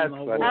Cash fan in the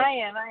whole world. I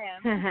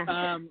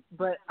am.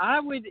 But I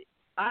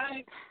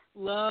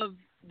love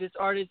this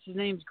artist. His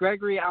name's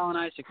Gregory Alan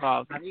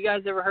Isakov. Have you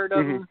guys ever heard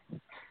of him?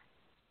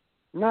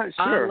 Not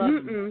sure. I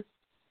love him.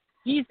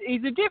 He's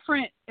a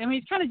different. I mean,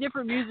 it's kind of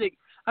different music.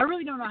 I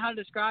really don't know how to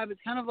describe it.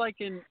 It's kind of like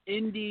an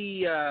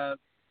indie.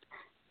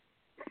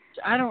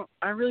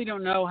 I really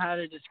don't know how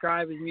to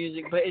describe his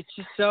music, but it's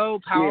just so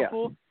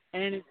powerful,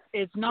 and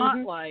it's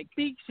not like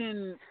speaks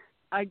in.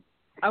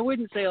 I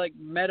wouldn't say like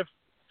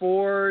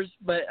metaphors,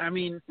 but I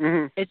mean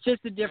it's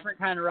just a different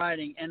kind of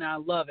writing, and I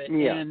love it.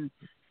 Yeah.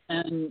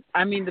 And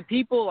I mean the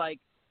people, like,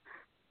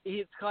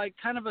 it's like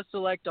kind of a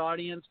select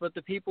audience, but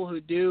the people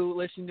who do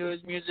listen to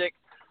his music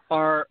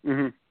are,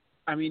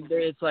 I mean,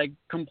 it's like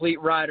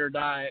complete ride or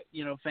die,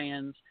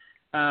 fans.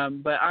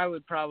 But I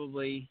would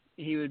probably.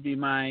 He would be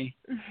my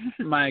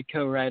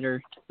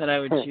co-writer that I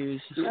would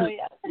choose.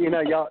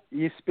 Y'all.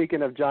 You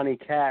speaking of Johnny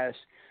Cash,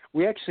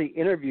 we actually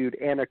interviewed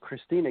Anna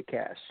Christina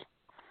Cash,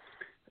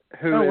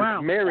 who is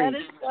married. That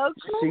is so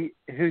cool.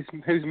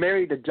 Who's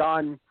married to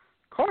John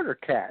Carter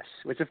Cash,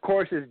 which of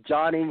course is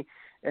Johnny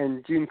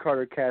and June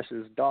Carter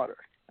Cash's daughter.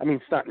 I mean,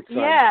 son.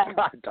 Yeah.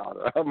 God,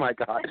 daughter. Oh my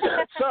God,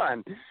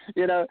 son.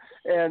 You know,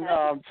 and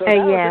so that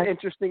was an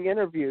interesting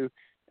interview.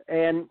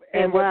 And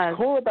what's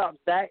cool about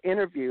that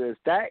interview is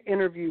that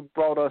interview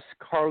brought us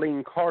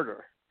Carlene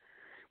Carter,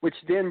 which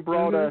then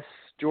brought us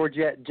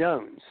Georgette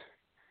Jones,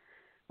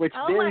 which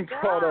then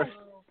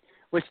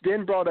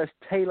brought us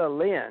Taylor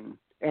Lynn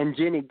and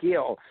Jenny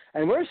Gill.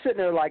 And we're sitting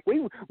there like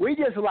we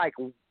just like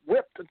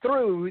whipped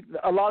through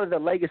a lot of the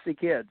legacy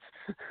kids.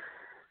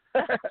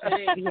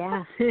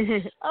 Yeah.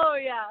 Oh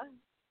yeah.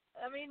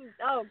 I mean,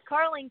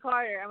 Carlene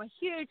Carter. I'm a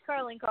huge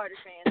Carlene Carter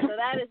fan, so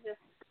that is just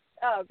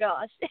oh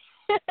gosh.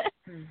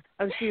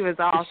 Oh, she was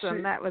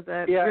awesome. That was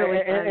a really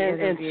fun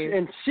interview.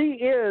 And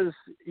she is.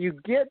 You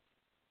get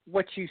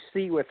what you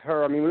see with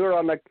her. I mean, we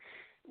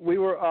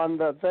were on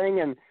the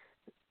thing, and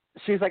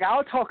she's like,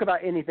 "I'll talk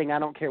about anything. I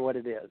don't care what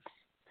it is."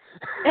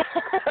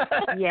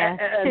 Yeah.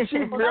 And she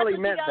really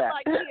meant that.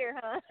 Like here,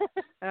 huh?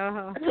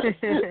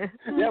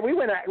 Yeah, we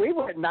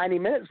went 90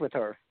 minutes with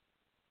her.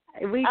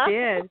 We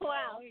did.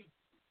 Wow.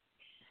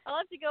 I'll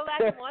have to go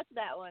back and watch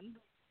that one.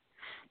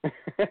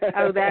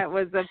 Oh, that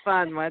was a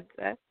fun one.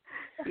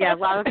 Yeah, a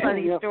lot of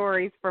funny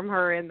stories from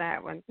her in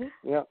that one.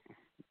 Yep,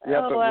 it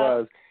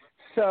was.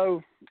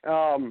 So,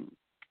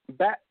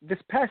 this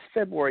past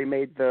February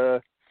made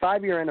the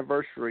 5-year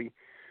anniversary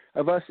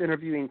of us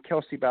interviewing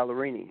Kelsea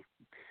Ballerini.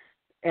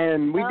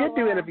 And we did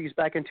do interviews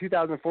back in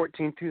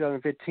 2014,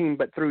 2015,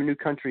 but through New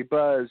Country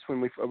Buzz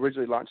when we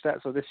originally launched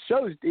that. So this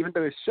show, even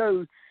though this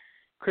show,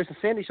 Chris and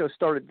Sandy show,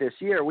 started this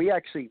year, we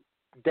actually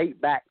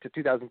date back to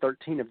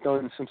 2013 of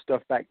doing some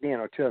stuff back then,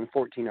 or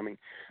 2014, I mean.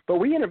 But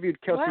we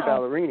interviewed Kelsea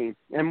Ballerini,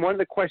 and one of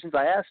the questions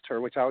I asked her,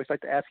 which I always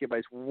like to ask everybody,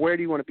 is where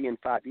do you want to be in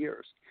 5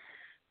 years?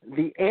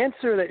 The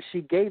answer that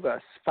she gave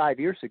us 5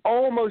 years ago,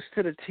 almost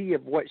to the T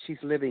of what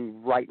she's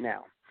living right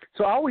now.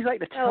 So I always like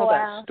to tell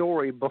that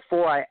story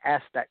before I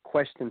ask that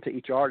question to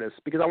each artist,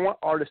 because I want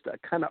artists to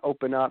kind of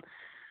open up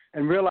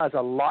and realize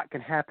a lot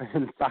can happen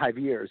in 5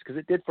 years, because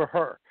it did for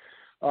her.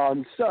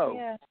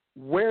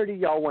 Where do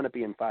y'all want to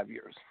be in 5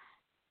 years?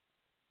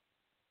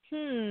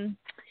 You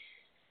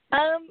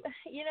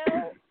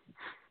know,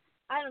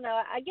 I don't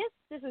know. I guess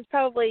this is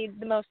probably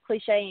the most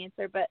cliche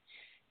answer, but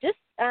just,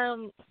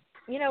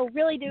 you know,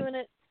 really doing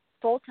it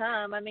full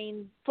time. I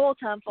mean, full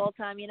time,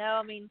 you know,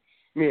 I mean,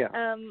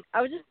 I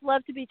would just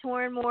love to be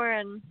touring more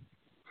and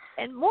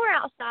more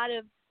outside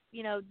of,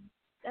 you know,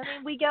 I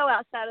mean, we go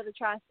outside of the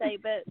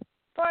tri-state, but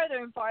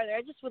farther and farther.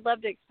 I just would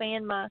love to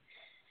expand my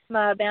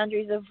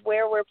boundaries of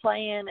where we're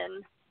playing,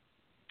 and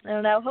I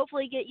don't know,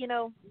 hopefully get, you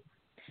know,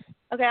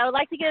 okay, I would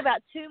like to get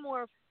about two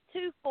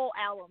full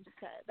albums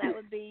cut. That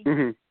would be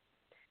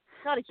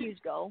not a huge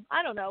goal.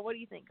 I don't know. What do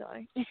you think,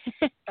 Connor?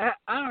 I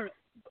don't know.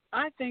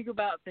 I think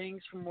about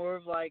things from more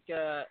of like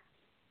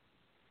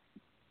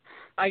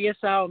I guess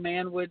how a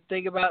man would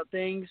think about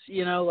things,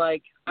 you know,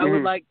 like I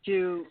would like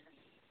to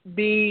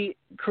be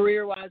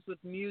career-wise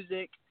with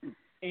music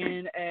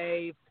in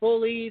a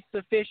fully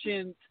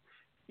sufficient,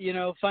 you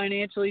know,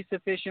 financially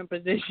sufficient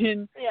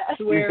position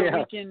to where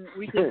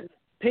we can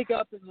pick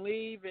up and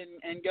leave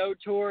and go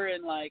tour,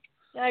 and like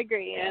I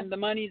agree. Yeah. And the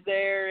money's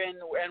there, and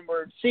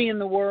we're seeing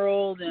the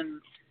world,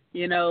 and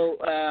you know,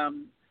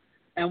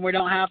 and we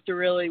don't have to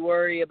really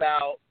worry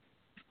about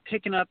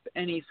picking up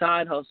any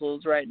side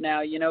hustles right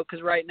now, you know,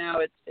 because right now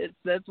it's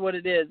that's what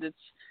it is. It's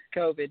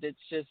COVID. It's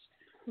just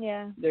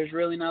there's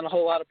really not a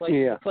whole lot of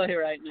places to play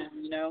right now,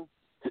 you know.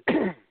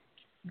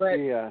 But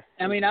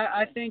I mean,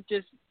 I think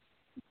just,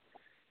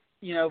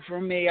 you know, for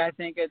me, I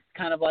think it's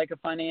kind of like a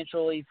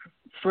financially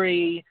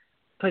free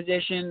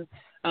position,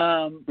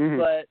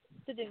 but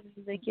to do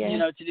music, you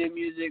know, to do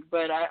music.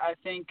 But I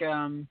think,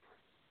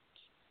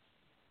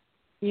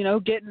 you know,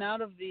 getting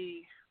out of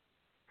the,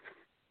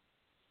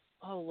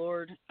 oh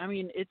Lord, I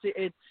mean, it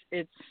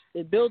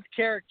builds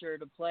character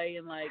to play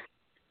in, like,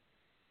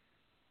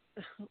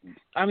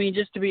 I mean,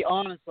 just to be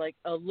honest, like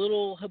a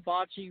little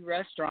hibachi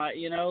restaurant,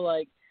 you know,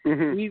 like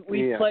we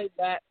played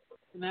that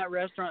in that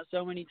restaurant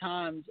so many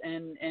times,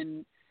 and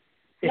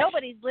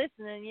nobody's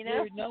listening, you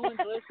know. Dude, no one's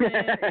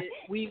listening.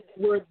 We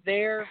were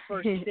there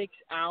for 6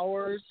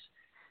 hours.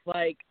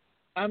 Like,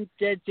 I'm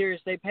dead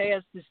serious. They pay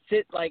us to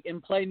sit like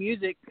and play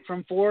music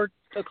from 4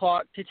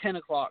 o'clock to 10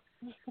 o'clock,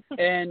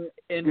 and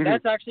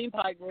that's actually in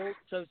Pikeville.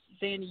 So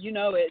Sandy, you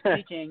know it,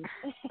 teaching.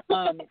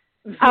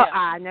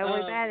 I know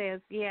where that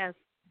is. Yes.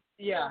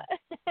 Yeah.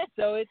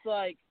 So it's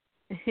like,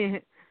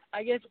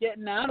 I guess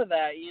getting out of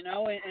that, you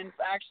know, and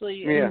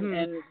actually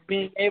and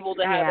being able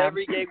to have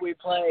every gig we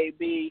play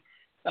be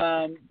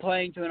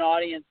playing to an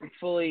audience and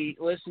fully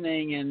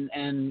listening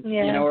and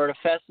you know, or at a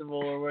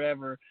festival or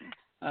whatever.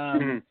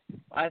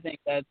 I think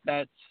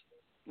that's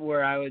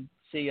where I would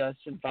see us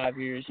in 5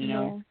 years, you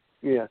know.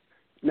 Yeah.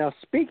 Now,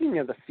 speaking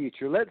of the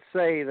future, let's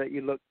say that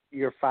you look,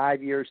 you're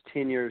 5 years,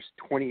 10 years,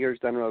 20 years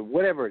down the road,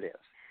 whatever it is,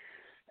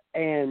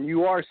 and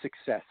you are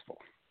successful.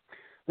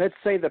 Let's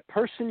say the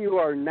person you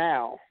are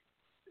now,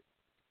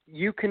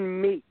 you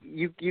can meet,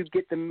 you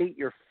get to meet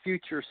your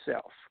future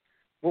self.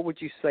 What would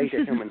you say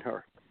to him and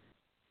her?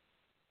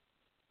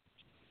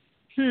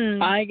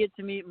 I get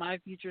to meet my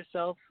future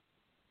self.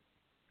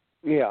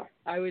 Yeah.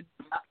 I would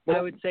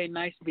say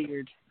nice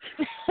beard.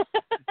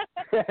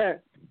 Because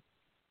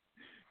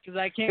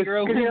I can't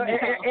grow one now.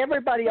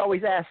 Everybody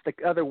always asks the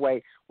other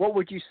way. What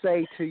would you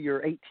say to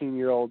your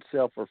 18-year-old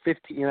self or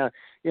 15? You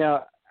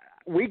know,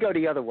 we go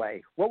the other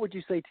way. What would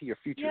you say to your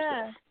future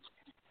self?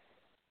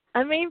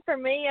 I mean, for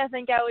me, I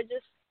think I would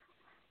just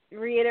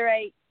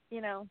reiterate,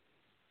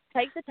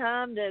 take the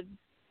time to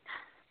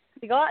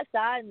go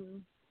outside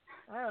and,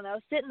 I don't know,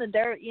 sit in the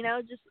dirt,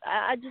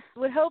 I just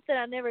would hope that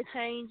I never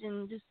change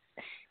and just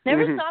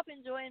never stop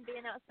enjoying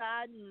being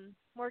outside and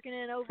working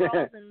in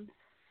overalls and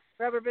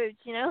rubber boots,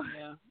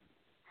 Yeah.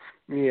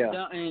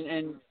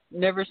 And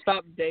never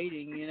stop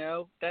dating,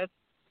 That's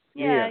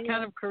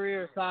kind of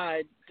career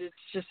aside. It's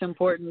just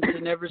important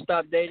to never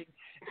stop dating.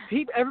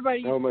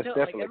 Everybody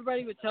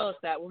would tell us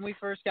that when we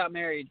first got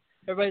married.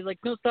 Everybody's like,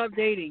 "Don't stop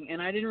dating,"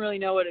 and I didn't really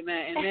know what it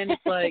meant. And then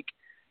it's like,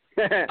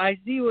 I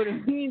see what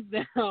it means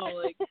now.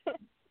 Like,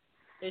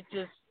 it's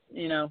just,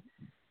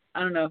 I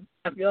don't know.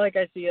 I feel like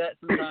I see that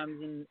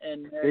sometimes.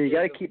 And you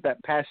got to keep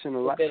that passion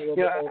alive.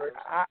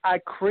 I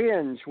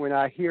cringe when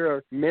I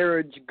hear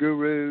marriage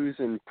gurus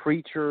and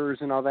preachers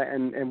and all that,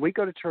 and we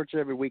go to church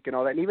every week and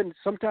all that. And even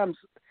sometimes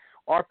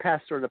our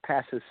pastor in the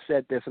past has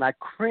said this, and I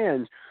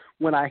cringe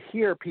when I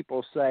hear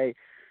people say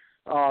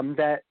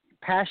that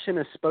passion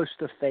is supposed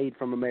to fade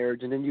from a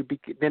marriage, and then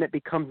then it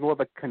becomes more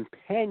of a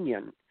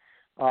companion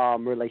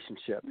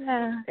relationship.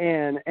 Yeah.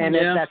 And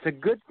that's a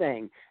good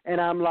thing. And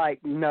I'm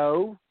like,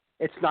 no,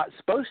 it's not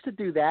supposed to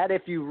do that.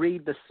 If you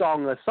read the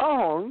Song of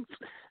Songs,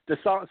 the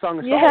Song of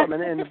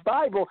Solomon in the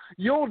Bible,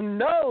 you'll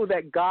know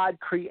that God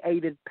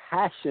created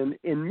passion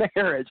in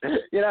marriage. And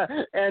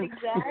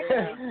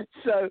exactly.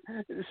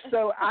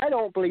 so I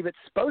don't believe it's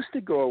supposed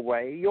to go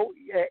away.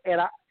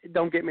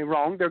 Don't get me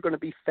wrong, there are going to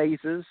be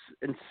phases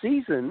and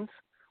seasons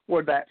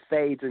where that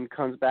fades and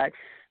comes back.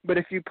 But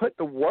if you put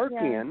the work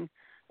in,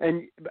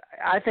 and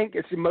I think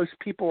it's most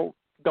people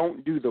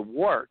don't do the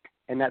work,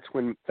 and that's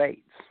when it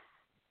fades.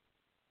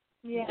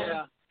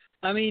 Yeah.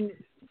 I mean,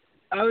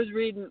 I was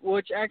reading,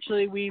 which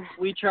actually we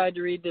tried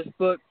to read this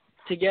book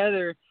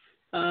together.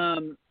 I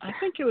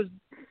think it was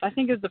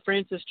the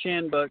Francis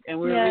Chan book, and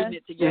we were reading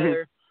it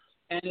together.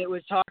 And it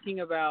was talking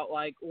about,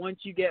 like, once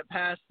you get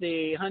past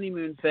the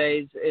honeymoon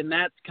phase, and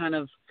that's kind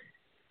of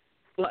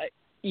like,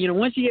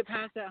 once you get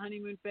past that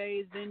honeymoon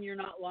phase, then you're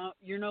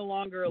no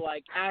longer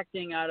like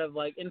acting out of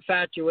like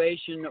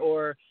infatuation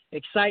or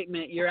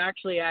excitement. You're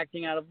actually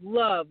acting out of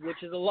love,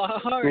 which is a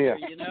lot harder,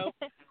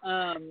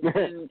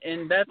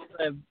 and that's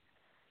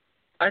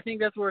I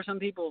think that's where some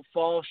people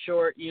fall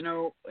short,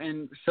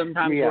 and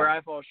sometimes where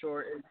I fall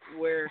short is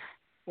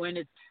when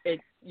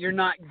it's you're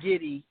not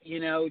giddy,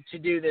 to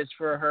do this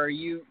for her.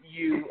 You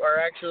are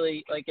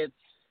actually like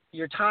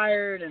you're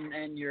tired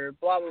and you're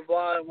blah blah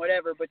blah and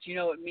whatever, but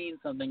it means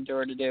something to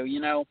her to do.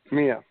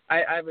 Yeah.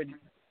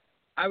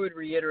 I would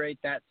reiterate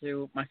that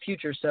to my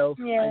future self.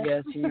 I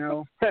guess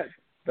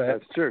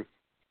That's true.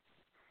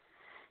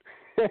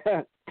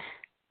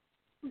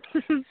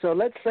 So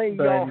let's say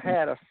y'all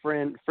had a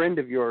friend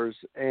of yours,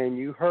 and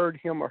you heard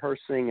him or her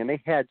sing, and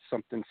they had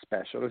something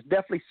special. There's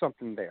definitely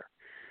something there.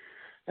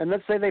 And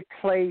let's say they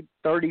played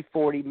 30,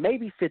 40,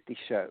 maybe 50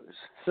 shows.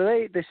 So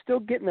they're still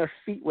getting their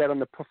feet wet on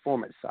the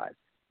performance side.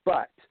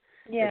 But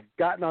they've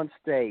gotten on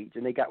stage,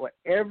 and they got what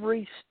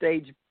every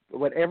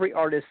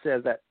artist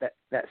says,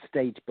 that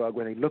stage bug,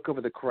 when they look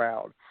over the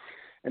crowd,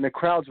 and the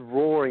crowd's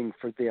roaring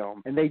for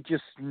them, and they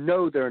just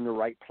know they're in the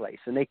right place.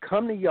 And they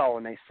come to y'all,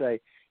 and they say,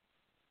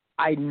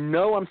 I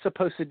know I'm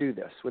supposed to do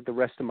this with the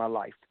rest of my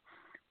life.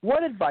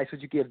 What advice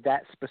would you give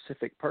that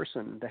specific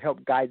person to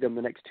help guide them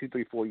the next 2,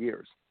 3, 4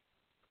 years?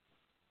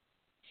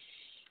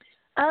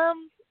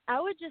 I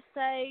would just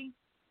say,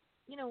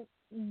 don't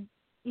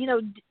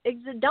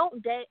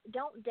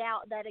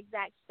doubt that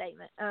exact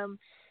statement.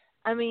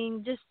 I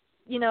mean, just,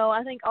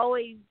 I think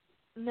always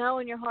know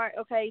in your heart,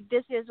 okay,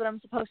 this is what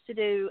I'm supposed to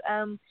do.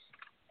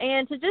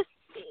 And to just,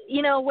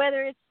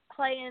 whether it's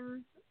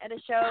playing at a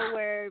show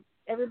where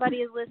everybody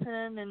is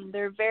listening and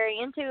they're very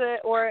into it,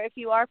 or if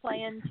you are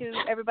playing to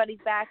everybody's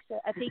backs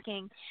at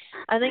peaking,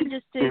 I think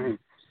just to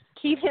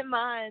keep in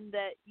mind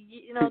that,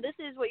 this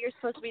is what you're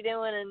supposed to be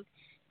doing,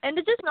 and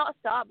to just not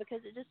stop, because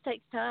it just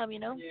takes time,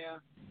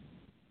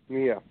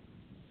 Yeah.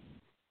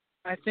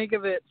 I think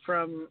of it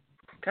from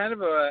kind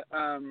of a,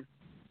 I'm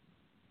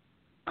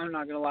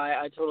not going to lie,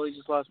 I totally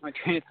just lost my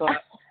train of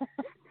thought.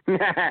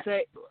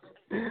 Say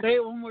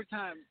it one more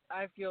time.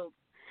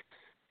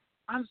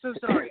 I'm so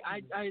sorry.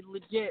 I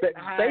legit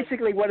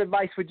Basically, what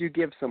advice would you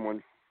give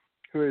someone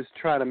who is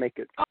trying to make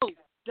it? Oh,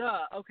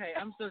 duh. Okay,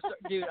 I'm so sorry.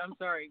 Dude, I'm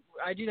sorry.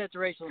 I do that to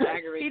Rachel and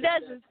aggravate. He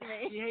does this to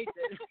me. She hates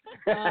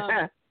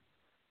it.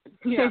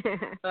 Yeah.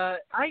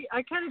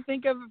 I kind of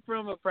think of it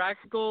from a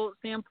practical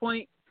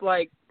standpoint.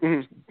 Like,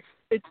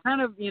 it's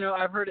kind of,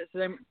 I've heard it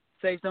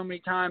say so many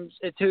times,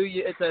 it's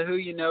a who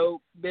you know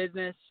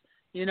business,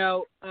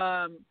 but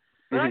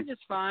I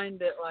just find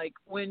that, like,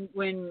 when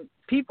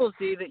people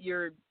see that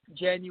you're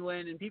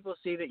genuine and people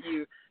see that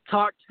you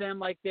talk to them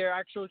like they're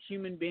actual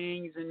human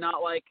beings and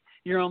not like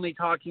you're only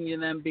talking to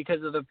them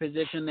because of the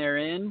position they're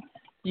in,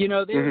 you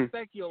know, they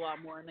respect you a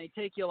lot more and they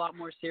take you a lot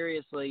more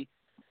seriously.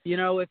 You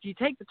know, if you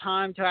take the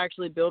time to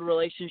actually build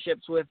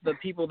relationships with the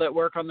people that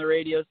work on the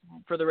radio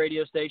for the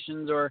radio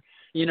stations, or,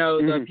 you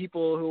know, the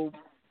people who,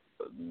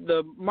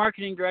 the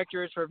marketing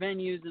directors for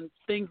venues and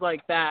things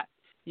like that,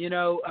 you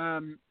know,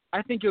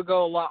 I think you'll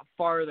go a lot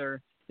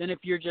farther than if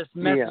you're just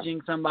messaging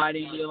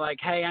somebody, you're like,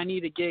 hey, I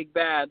need a gig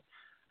bad.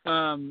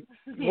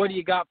 What do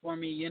you got for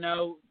me? You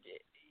know,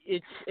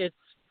 it's,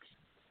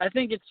 I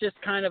think it's just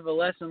kind of a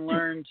lesson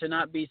learned to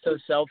not be so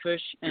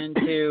selfish and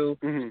to,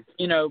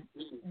 you know,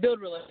 build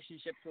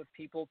relationships with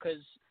people,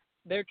 because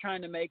they're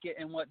trying to make it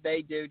in what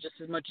they do just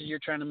as much as you're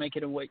trying to make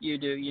it in what you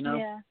do, you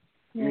know?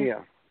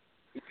 Yeah.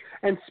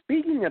 And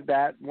speaking of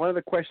that, one of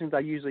the questions I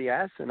usually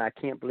ask, and I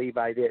can't believe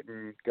I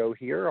didn't go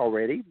here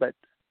already, but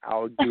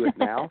I'll do it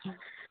now,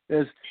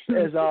 is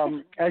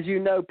as you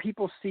know,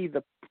 people see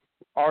the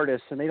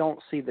artists and they don't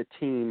see the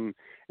team.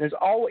 There's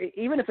always,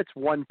 even if it's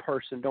one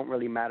person, don't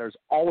really matter. There's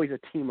always a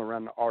team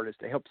around the artist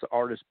that helps the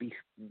artist be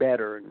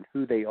better and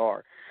who they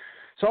are.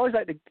 So I always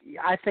like to,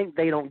 I think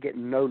they don't get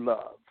no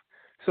love.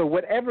 So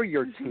whatever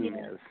your team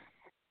is,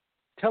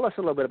 tell us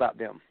a little bit about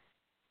them.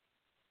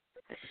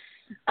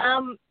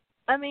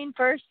 I mean,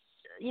 first,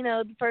 you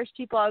know, the first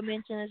people I would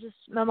mention is just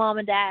my mom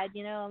and dad,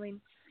 you know. I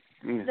mean,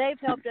 they've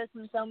helped us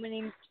in so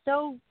many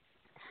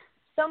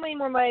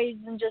more ways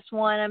than just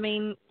one. I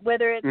mean,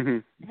 whether it's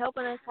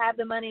helping us have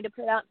the money to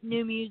put out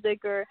new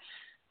music,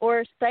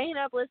 or staying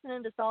up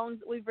listening to songs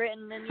that we've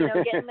written and, you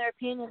know, getting their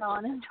opinion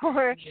on it,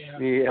 or,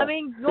 I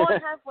mean,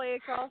 going halfway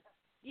across,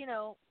 you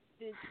know,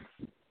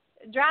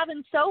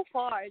 driving so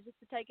far just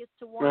to take us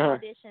to one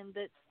audition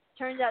that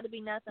turns out to be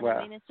nothing. Wow.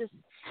 I mean, it's just,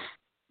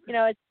 you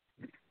know, it's,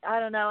 I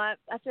don't know. I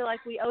feel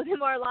like we owe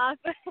them our life.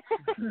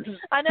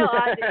 I know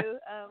I do.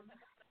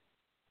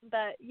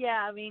 But,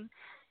 yeah, I mean,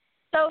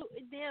 so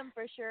them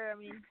for sure. I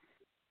mean,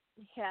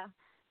 yeah.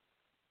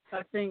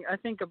 I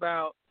think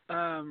about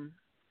the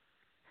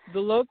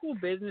local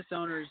business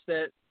owners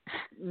that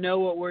know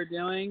what we're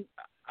doing.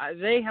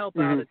 They help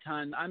out a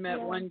ton. I met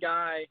one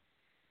guy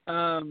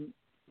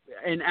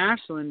in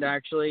Ashland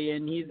actually,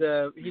 and he's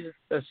a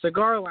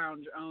cigar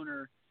lounge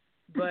owner.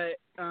 But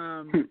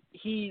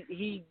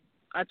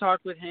I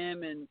talked with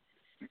him and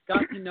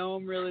got to know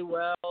him really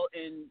well,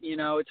 and, you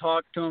know,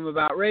 talked to him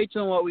about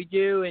Rachel and what we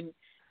do, and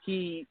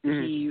he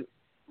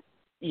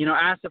you know,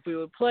 asked if we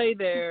would play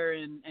there,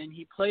 and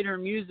he played her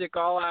music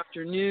all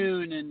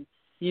afternoon, and,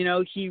 you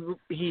know, he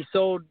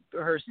sold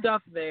her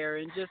stuff there,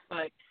 and just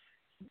like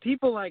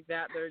people like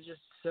that, they're just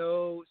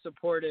so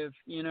supportive,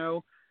 you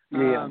know.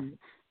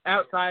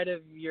 Outside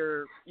of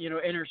your, you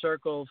know, inner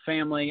circle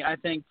family, I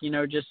think, you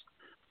know, just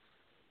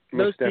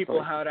those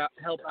people help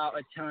out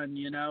a ton,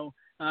 you know.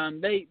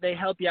 They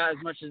help you out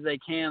as much as they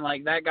can.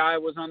 Like that guy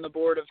was on the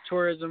board of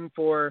tourism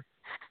for,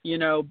 you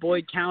know,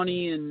 Boyd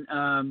County, and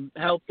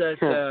helped us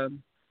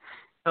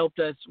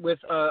with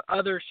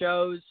other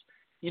shows,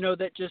 you know,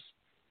 that just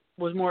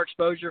was more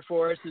exposure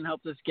for us and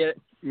helped us get,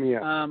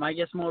 I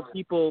guess, more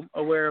people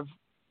aware of,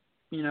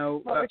 you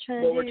know, what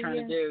we're trying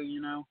to do, you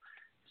know.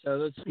 So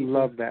those people.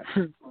 Love that.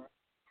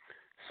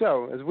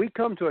 So as we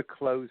come to a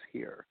close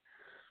here,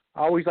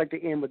 I always like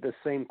to end with the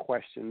same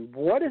question.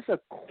 What is a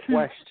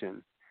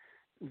question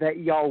that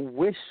y'all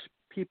wish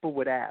people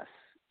would ask,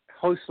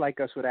 hosts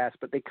like us would ask,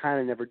 but they kind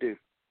of never do?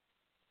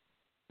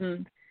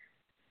 That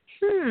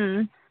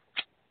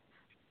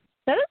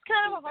is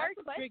kind of a hard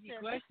question. Tricky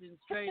question,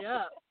 straight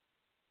up.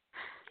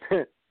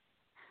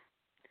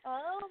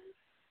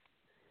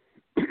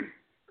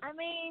 I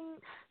mean,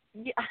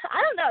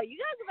 I don't know. You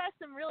guys have asked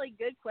some really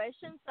good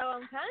questions, so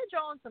I'm kind of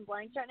drawing some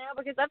blanks right now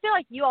because I feel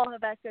like you all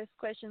have asked us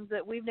questions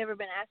that we've never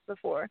been asked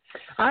before.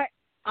 I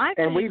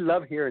and we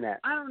love hearing that.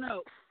 I don't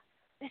know.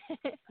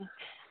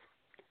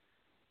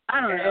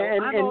 I don't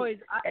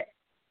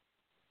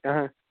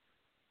know.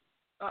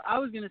 I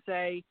was going to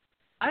say,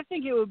 I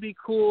think it would be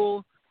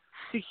cool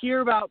to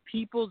hear about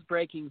people's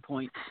breaking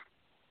points.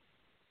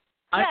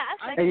 Yeah,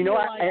 I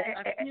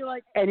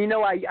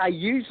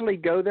usually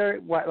go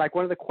there. Like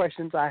one of the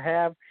questions I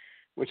have,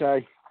 which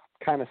I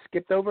kind of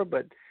skipped over,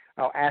 but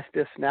I'll ask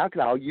this now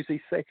because I'll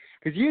usually say,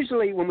 because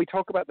usually when we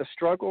talk about the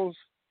struggles,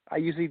 I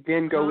usually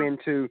then go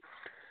into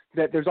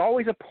that there's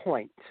always a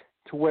point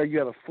to where you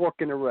have a fork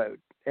in the road.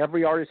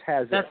 Every artist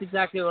has that. That's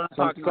exactly what I'm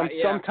talking about.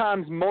 Yeah.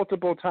 Sometimes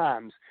multiple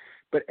times,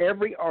 but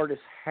every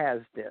artist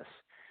has this.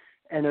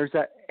 And there's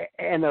that,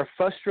 and they're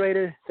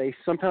frustrated.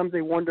 Sometimes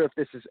they wonder if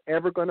this is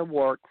ever going to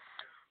work.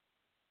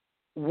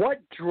 What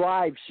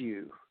drives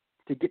you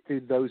to get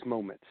through those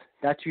moments?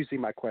 That's usually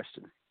my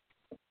question.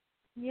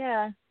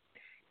 Yeah,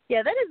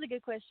 that is a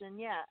good question.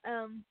 Yeah.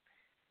 I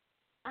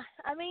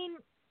mean,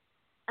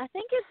 I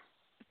think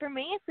for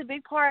me, it's a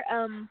big part,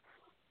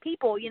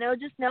 people, you know,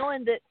 just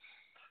knowing that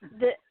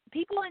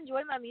people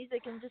enjoy my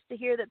music, and just to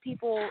hear that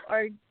people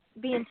are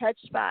being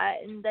touched by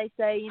it, and they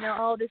say, you know,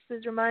 oh, this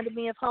has reminded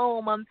me of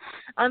home.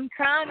 I'm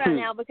crying right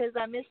now because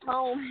I missed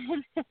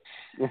home.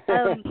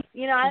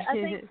 You know, I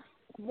think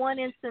one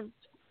instance.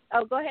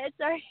 Oh, go ahead.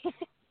 Sorry.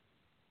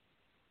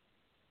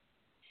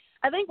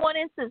 I think one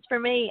instance for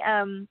me,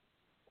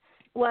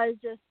 was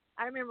just,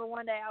 I remember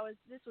one day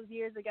this was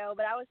years ago,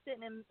 but I was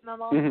sitting in my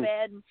mom's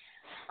bed and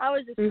I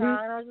was just crying.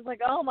 I was just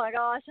like, oh my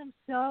gosh, I'm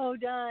so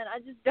done. I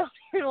just don't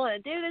even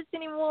want to do this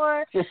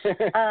anymore.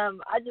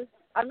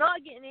 I'm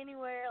not getting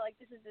anywhere. Like,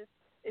 this is just,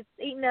 it's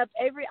eating up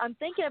I'm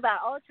thinking about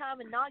it all the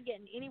time and not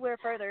getting anywhere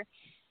further.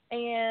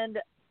 And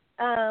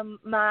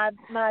my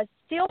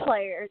steel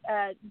player,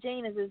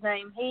 Gene is his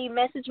name, he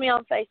messaged me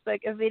on Facebook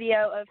a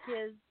video of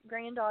his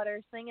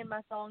granddaughter singing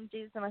my song,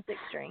 Jesus on My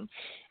Sixth String.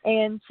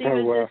 And she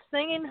was just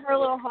singing her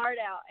little heart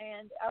out.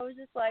 And I was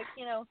just like,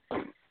 you know,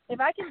 if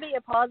I can be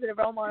a positive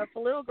role model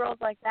for little girls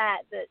like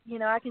that, you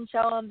know, I can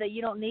show them that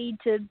you don't need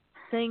to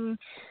sing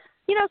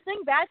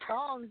bad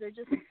songs or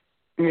just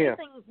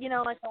anything, you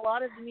know, like a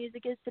lot of the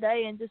music is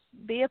today, and just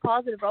be a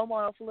positive role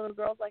model for little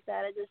girls like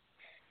that.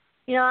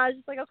 You know, I was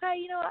just like, okay,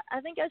 you know,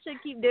 I think I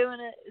should keep doing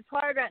it. It's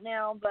hard right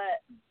now,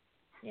 but,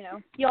 you know,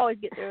 you always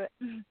get through it.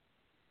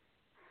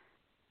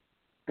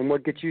 And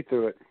what gets you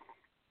through it?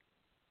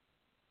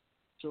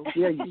 So,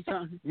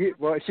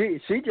 well, she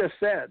just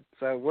said,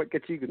 so what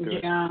gets you through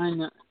it? Yeah, I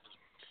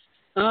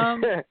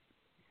know.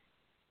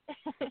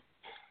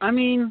 I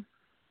mean,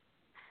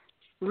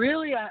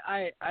 really,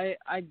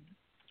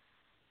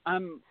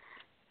 I'm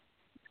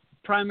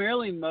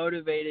primarily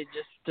motivated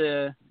just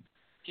to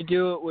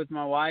do it with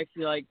my wife,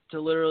 like to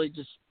literally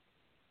just,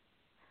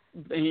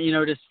 you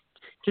know, just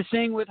to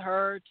sing with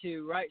her,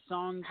 to write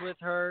songs with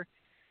her.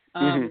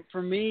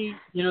 For me,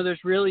 you know, there's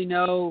really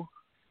no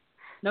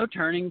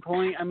turning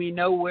point. I mean,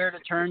 nowhere to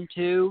turn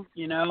to,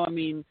 you know. I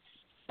mean,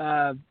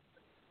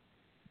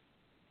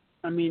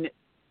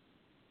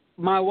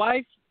 my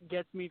wife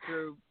gets me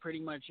through pretty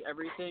much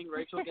everything.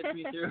 Rachel gets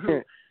me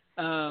through.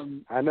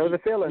 I know the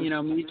feeling. You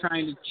know, me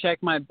trying to check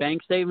my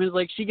bank statements,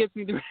 like she gets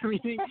me through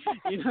everything,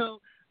 you know.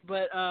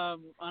 But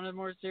on a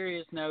more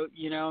serious note,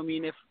 you know, I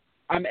mean, if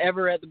I'm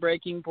ever at the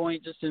breaking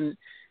point just in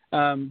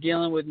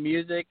dealing with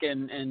music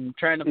and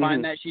trying to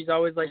find that, she's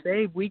always like,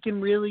 "Babe, we can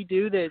really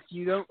do this.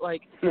 You don't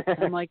like."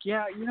 I'm like,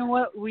 "Yeah, you know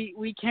what?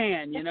 We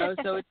can, you know."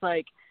 So it's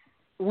like,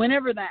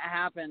 whenever that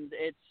happens,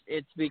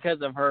 it's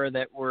because of her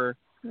that we're,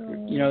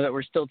 you know, that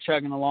we're still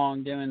chugging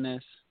along doing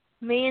this.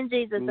 Me and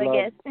Jesus, I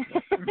guess.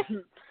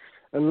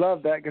 I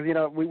love that because, you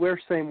know, we're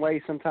the same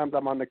way. Sometimes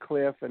I'm on the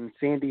cliff and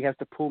Sandy has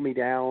to pull me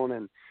down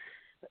and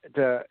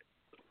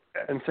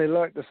say,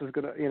 look, this is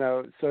gonna, you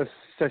know. So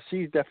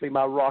she's definitely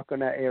my rock in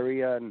that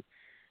area. And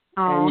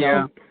you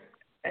know,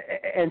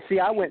 and see,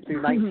 I went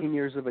through 19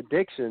 years of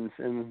addictions,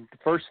 and the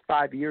first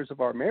 5 years of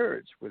our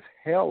marriage was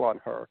hell on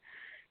her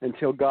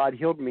until God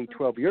healed me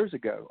 12 years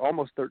ago,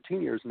 almost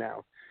 13 years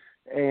now.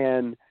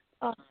 And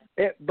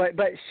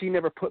but she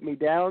never put me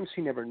down.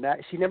 She never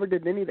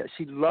did any of that.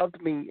 She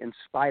loved me in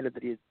spite of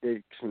the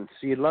addictions.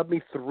 She loved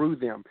me through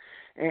them.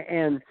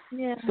 And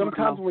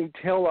sometimes when we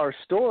tell our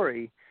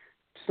story,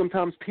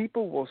 sometimes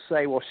people will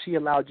say, well, she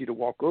allowed you to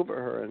walk over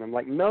her. And I'm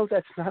like, no,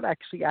 that's not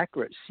actually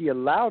accurate. She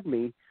allowed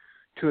me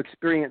to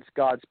experience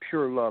God's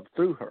pure love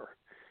through her,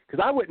 because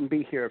I wouldn't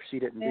be here if she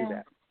didn't do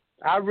that.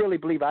 I really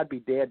believe I'd be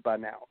dead by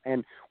now.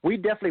 And we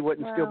definitely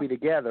wouldn't still be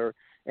together,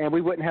 and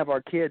we wouldn't have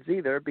our kids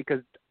either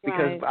because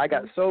I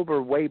got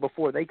sober way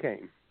before they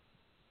came.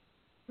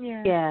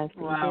 Yeah. Yes.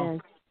 Wow.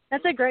 Yes.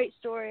 That's a great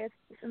story.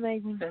 It's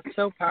amazing. That's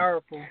so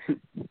powerful.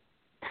 It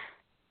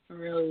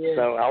really is.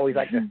 So I always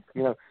like to,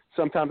 you know,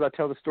 sometimes I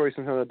tell the story,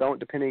 sometimes I don't,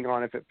 depending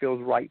on if it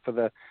feels right for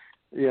the,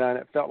 you know, and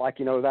it felt like,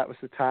 you know, that was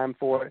the time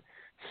for it.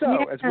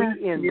 So as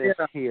we end this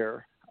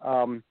here,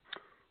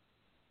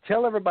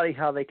 tell everybody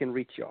how they can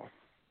reach y'all.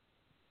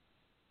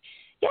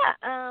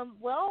 Yeah,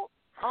 well,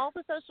 all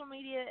the social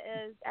media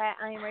is at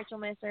I Am Rachel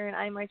Messer and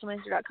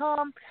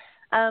IamRachelMesser.com.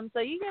 So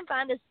you can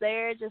find us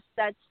there. Just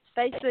that's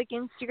Facebook,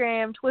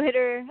 Instagram,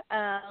 Twitter,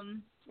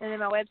 and then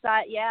my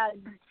website. Yeah,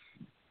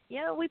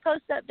 we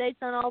post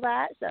updates on all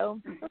that, so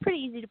we're pretty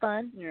easy to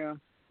find. Yeah.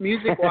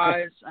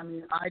 Music-wise, I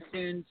mean,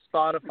 iTunes,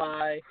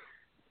 Spotify,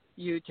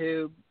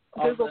 YouTube,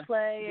 Google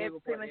Play,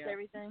 pretty much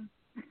everything.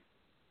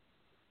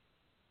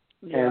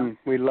 Yeah. And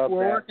we love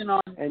we're that. Working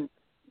on. And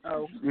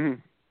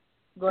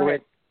Go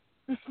ahead.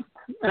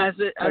 I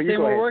said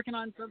we're working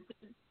on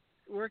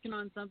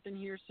something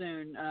here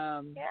soon.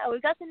 Yeah,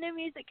 we've got some new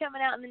music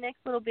coming out in the next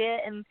little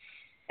bit, and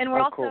we're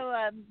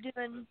also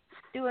doing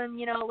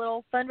you know, a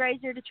little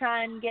fundraiser to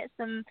try and get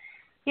some,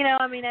 you know,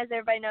 I mean, as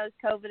everybody knows,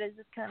 COVID has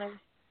just kind of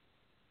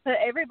put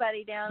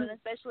everybody down, and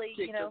especially,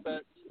 you know,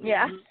 but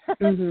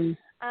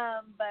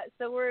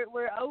so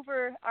we're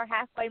over our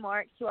halfway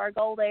mark to our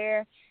goal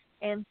there,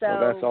 and so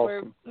that's awesome.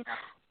 we're, you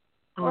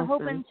know, we're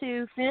hoping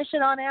to finish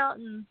it on out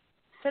and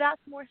put out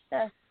some more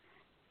stuff.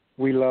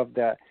 We love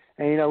that.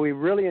 And, you know, we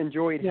really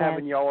enjoyed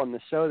having y'all on the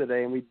show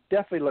today, and we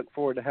definitely look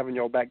forward to having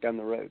y'all back down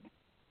the road.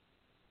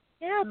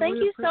 Yeah, thank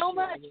you so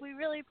much. We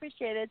really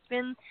appreciate it.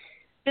 It's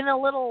been a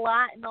little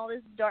light in all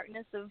this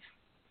darkness of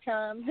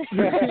times.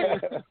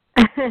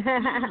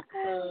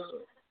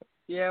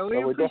 Yeah,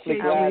 we're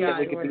definitely glad that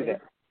we could do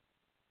that.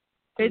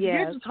 It's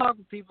good to talk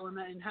with people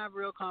and have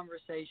real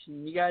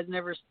conversation. You guys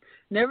never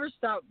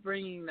stop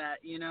bringing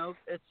that, you know.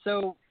 It's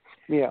so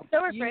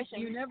so refreshing.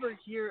 You never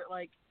hear,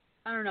 like,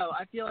 I don't know.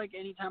 I feel like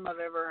anytime I've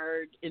ever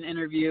heard an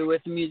interview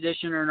with a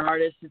musician or an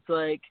artist, it's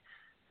like,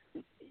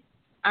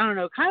 I don't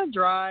know, kind of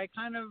dry,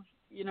 kind of,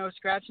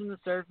 scratching the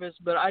surface.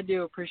 But I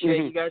do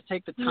appreciate you guys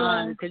take the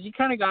time because you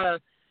kind of got to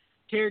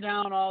tear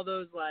down all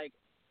those, like,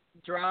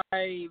 dry,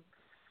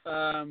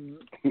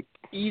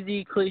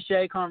 easy,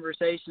 cliche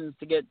conversations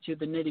to get to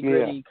the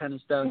nitty-gritty kind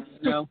of stuff,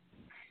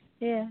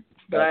 Yeah.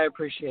 But I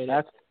appreciate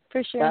it.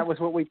 For sure. That was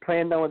what we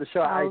planned on with the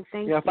show.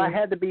 Thank you. If I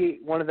had to be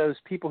one of those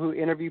people who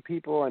interview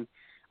people and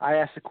I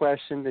ask a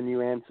question, then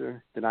you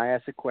answer, then I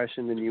ask a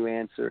question, then you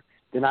answer,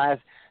 then I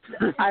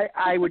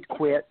would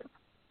quit.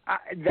 I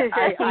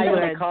am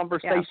a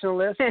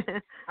conversationalist. Yeah.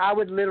 I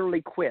would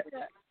literally quit.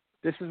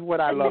 This is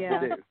what I love to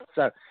do.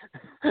 So,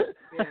 you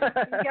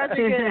guys are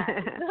good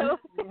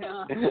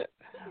at it.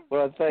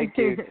 Well, thank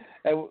you.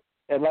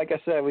 And like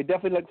I said, we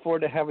definitely look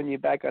forward to having you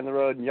back on the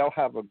road, and y'all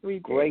have a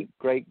great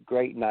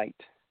night.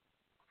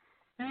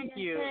 Thank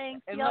you.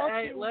 Thanks. And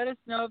let us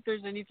know if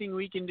there's anything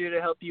we can do to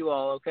help you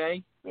all,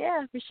 okay?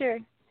 Yeah, for sure.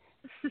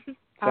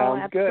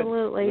 Sounds good.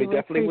 Absolutely. We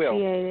definitely will.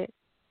 Appreciate it.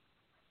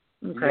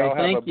 Okay, y'all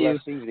have thank a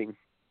blessed evening.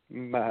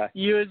 Bye.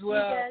 You as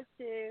well. You guys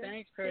too.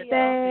 Thanks, Chris.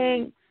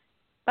 Thanks.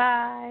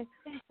 Bye.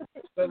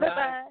 Bye-bye.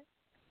 Bye-bye.